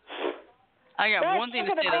 I got one thing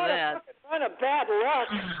to say to that. Run of bad luck.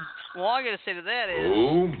 Well, all I got to say to that is.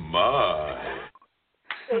 Oh my.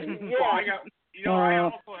 Yeah. Well, I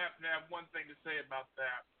also happen to have one thing to say about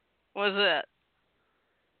that. What's that?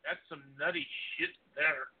 That's some nutty shit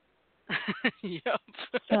there. Yep.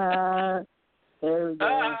 There we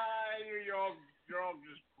go. You're all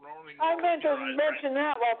just groaning. I meant to mention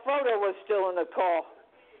that while Frodo was still in the call.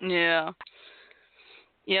 Yeah.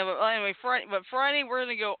 Yeah, but anyway, Friday we're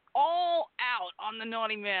gonna go all out on the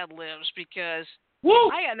Naughty Mad Libs because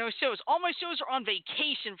I got no shows. All my shows are on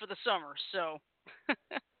vacation for the summer, so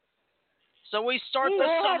so we start the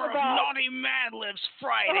summer of Naughty Mad Libs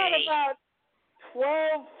Friday. We had about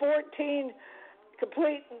 12, 14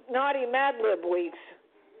 complete Naughty Mad Lib weeks.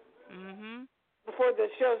 Mhm. Before the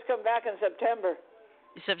shows come back in September.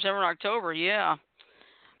 September and October, yeah.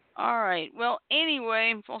 All right. Well,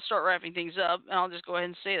 anyway, I'll start wrapping things up, and I'll just go ahead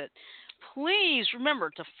and say that. Please remember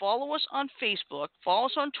to follow us on Facebook, follow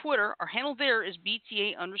us on Twitter. Our handle there is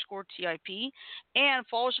BTA_TIP, and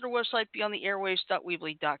follow us on our website,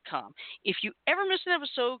 beyondtheairwaves.weebly.com. If you ever miss an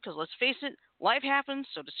episode, because let's face it, life happens,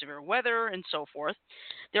 so does severe weather and so forth,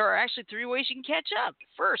 there are actually 3 ways you can catch up.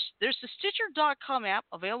 First, there's the Stitcher.com app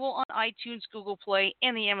available on iTunes, Google Play,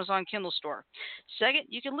 and the Amazon Kindle store. Second,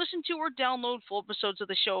 you can listen to or download full episodes of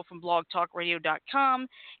the show from blogtalkradio.com.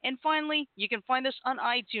 And finally, you can find us on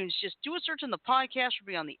iTunes. Just do a search on the podcast for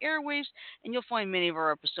Beyond the Airwaves, and you'll find many of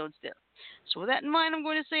our episodes there. So with that in mind, I'm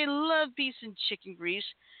going to say love, peace, and chicken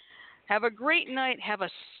grease. Have a great night. Have a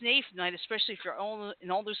safe night, especially if you're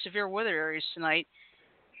in all those severe weather areas tonight.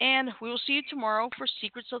 And we will see you tomorrow for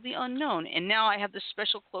Secrets of the Unknown. And now I have this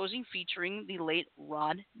special closing featuring the late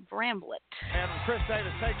Rod Bramblett. And Chris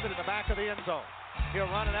Davis takes it in the back of the end zone. He'll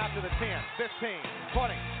run it after the 10, 15,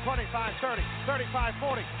 20, 25, 30, 35,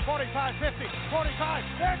 40, 45, 50,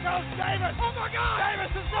 45. There goes Davis. Oh, my God.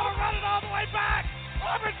 Davis is going to run it all the way back.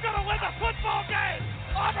 Auburn's going to win the football game.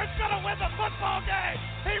 Auburn's going to win the football game.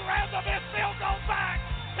 He ran the missed field goal back.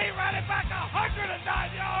 He ran it back 109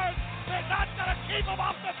 yards. They're not going to keep him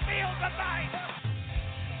off the field tonight.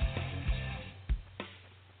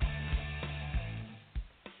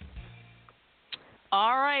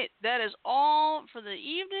 All right, that is all for the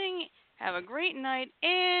evening. Have a great night,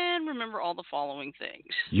 and remember all the following things.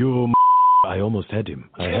 You I almost had him.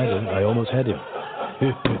 I almost had him.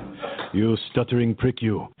 You stuttering prick,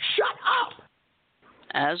 you. Shut up!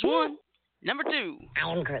 As one. Number 2.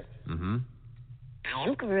 I'm Groot. Mm-hmm.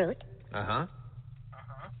 I'm Groot. Uh-huh.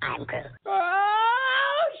 I'm Groot.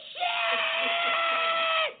 Oh,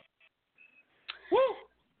 shit! Woo!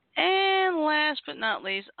 And last but not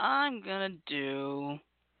least, I'm going to do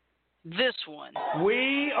this one.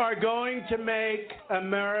 We are going to make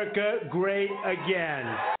America great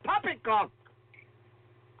again. Poppycock!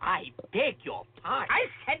 I beg your pardon. I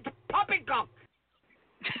said poppycock!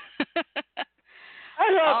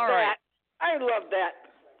 I love All that. right. I love that.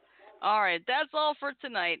 All right, that's all for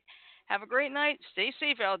tonight. Have a great night. Stay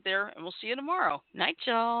safe out there, and we'll see you tomorrow. Night,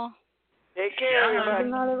 y'all. Take care, everybody.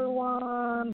 Good night, everyone.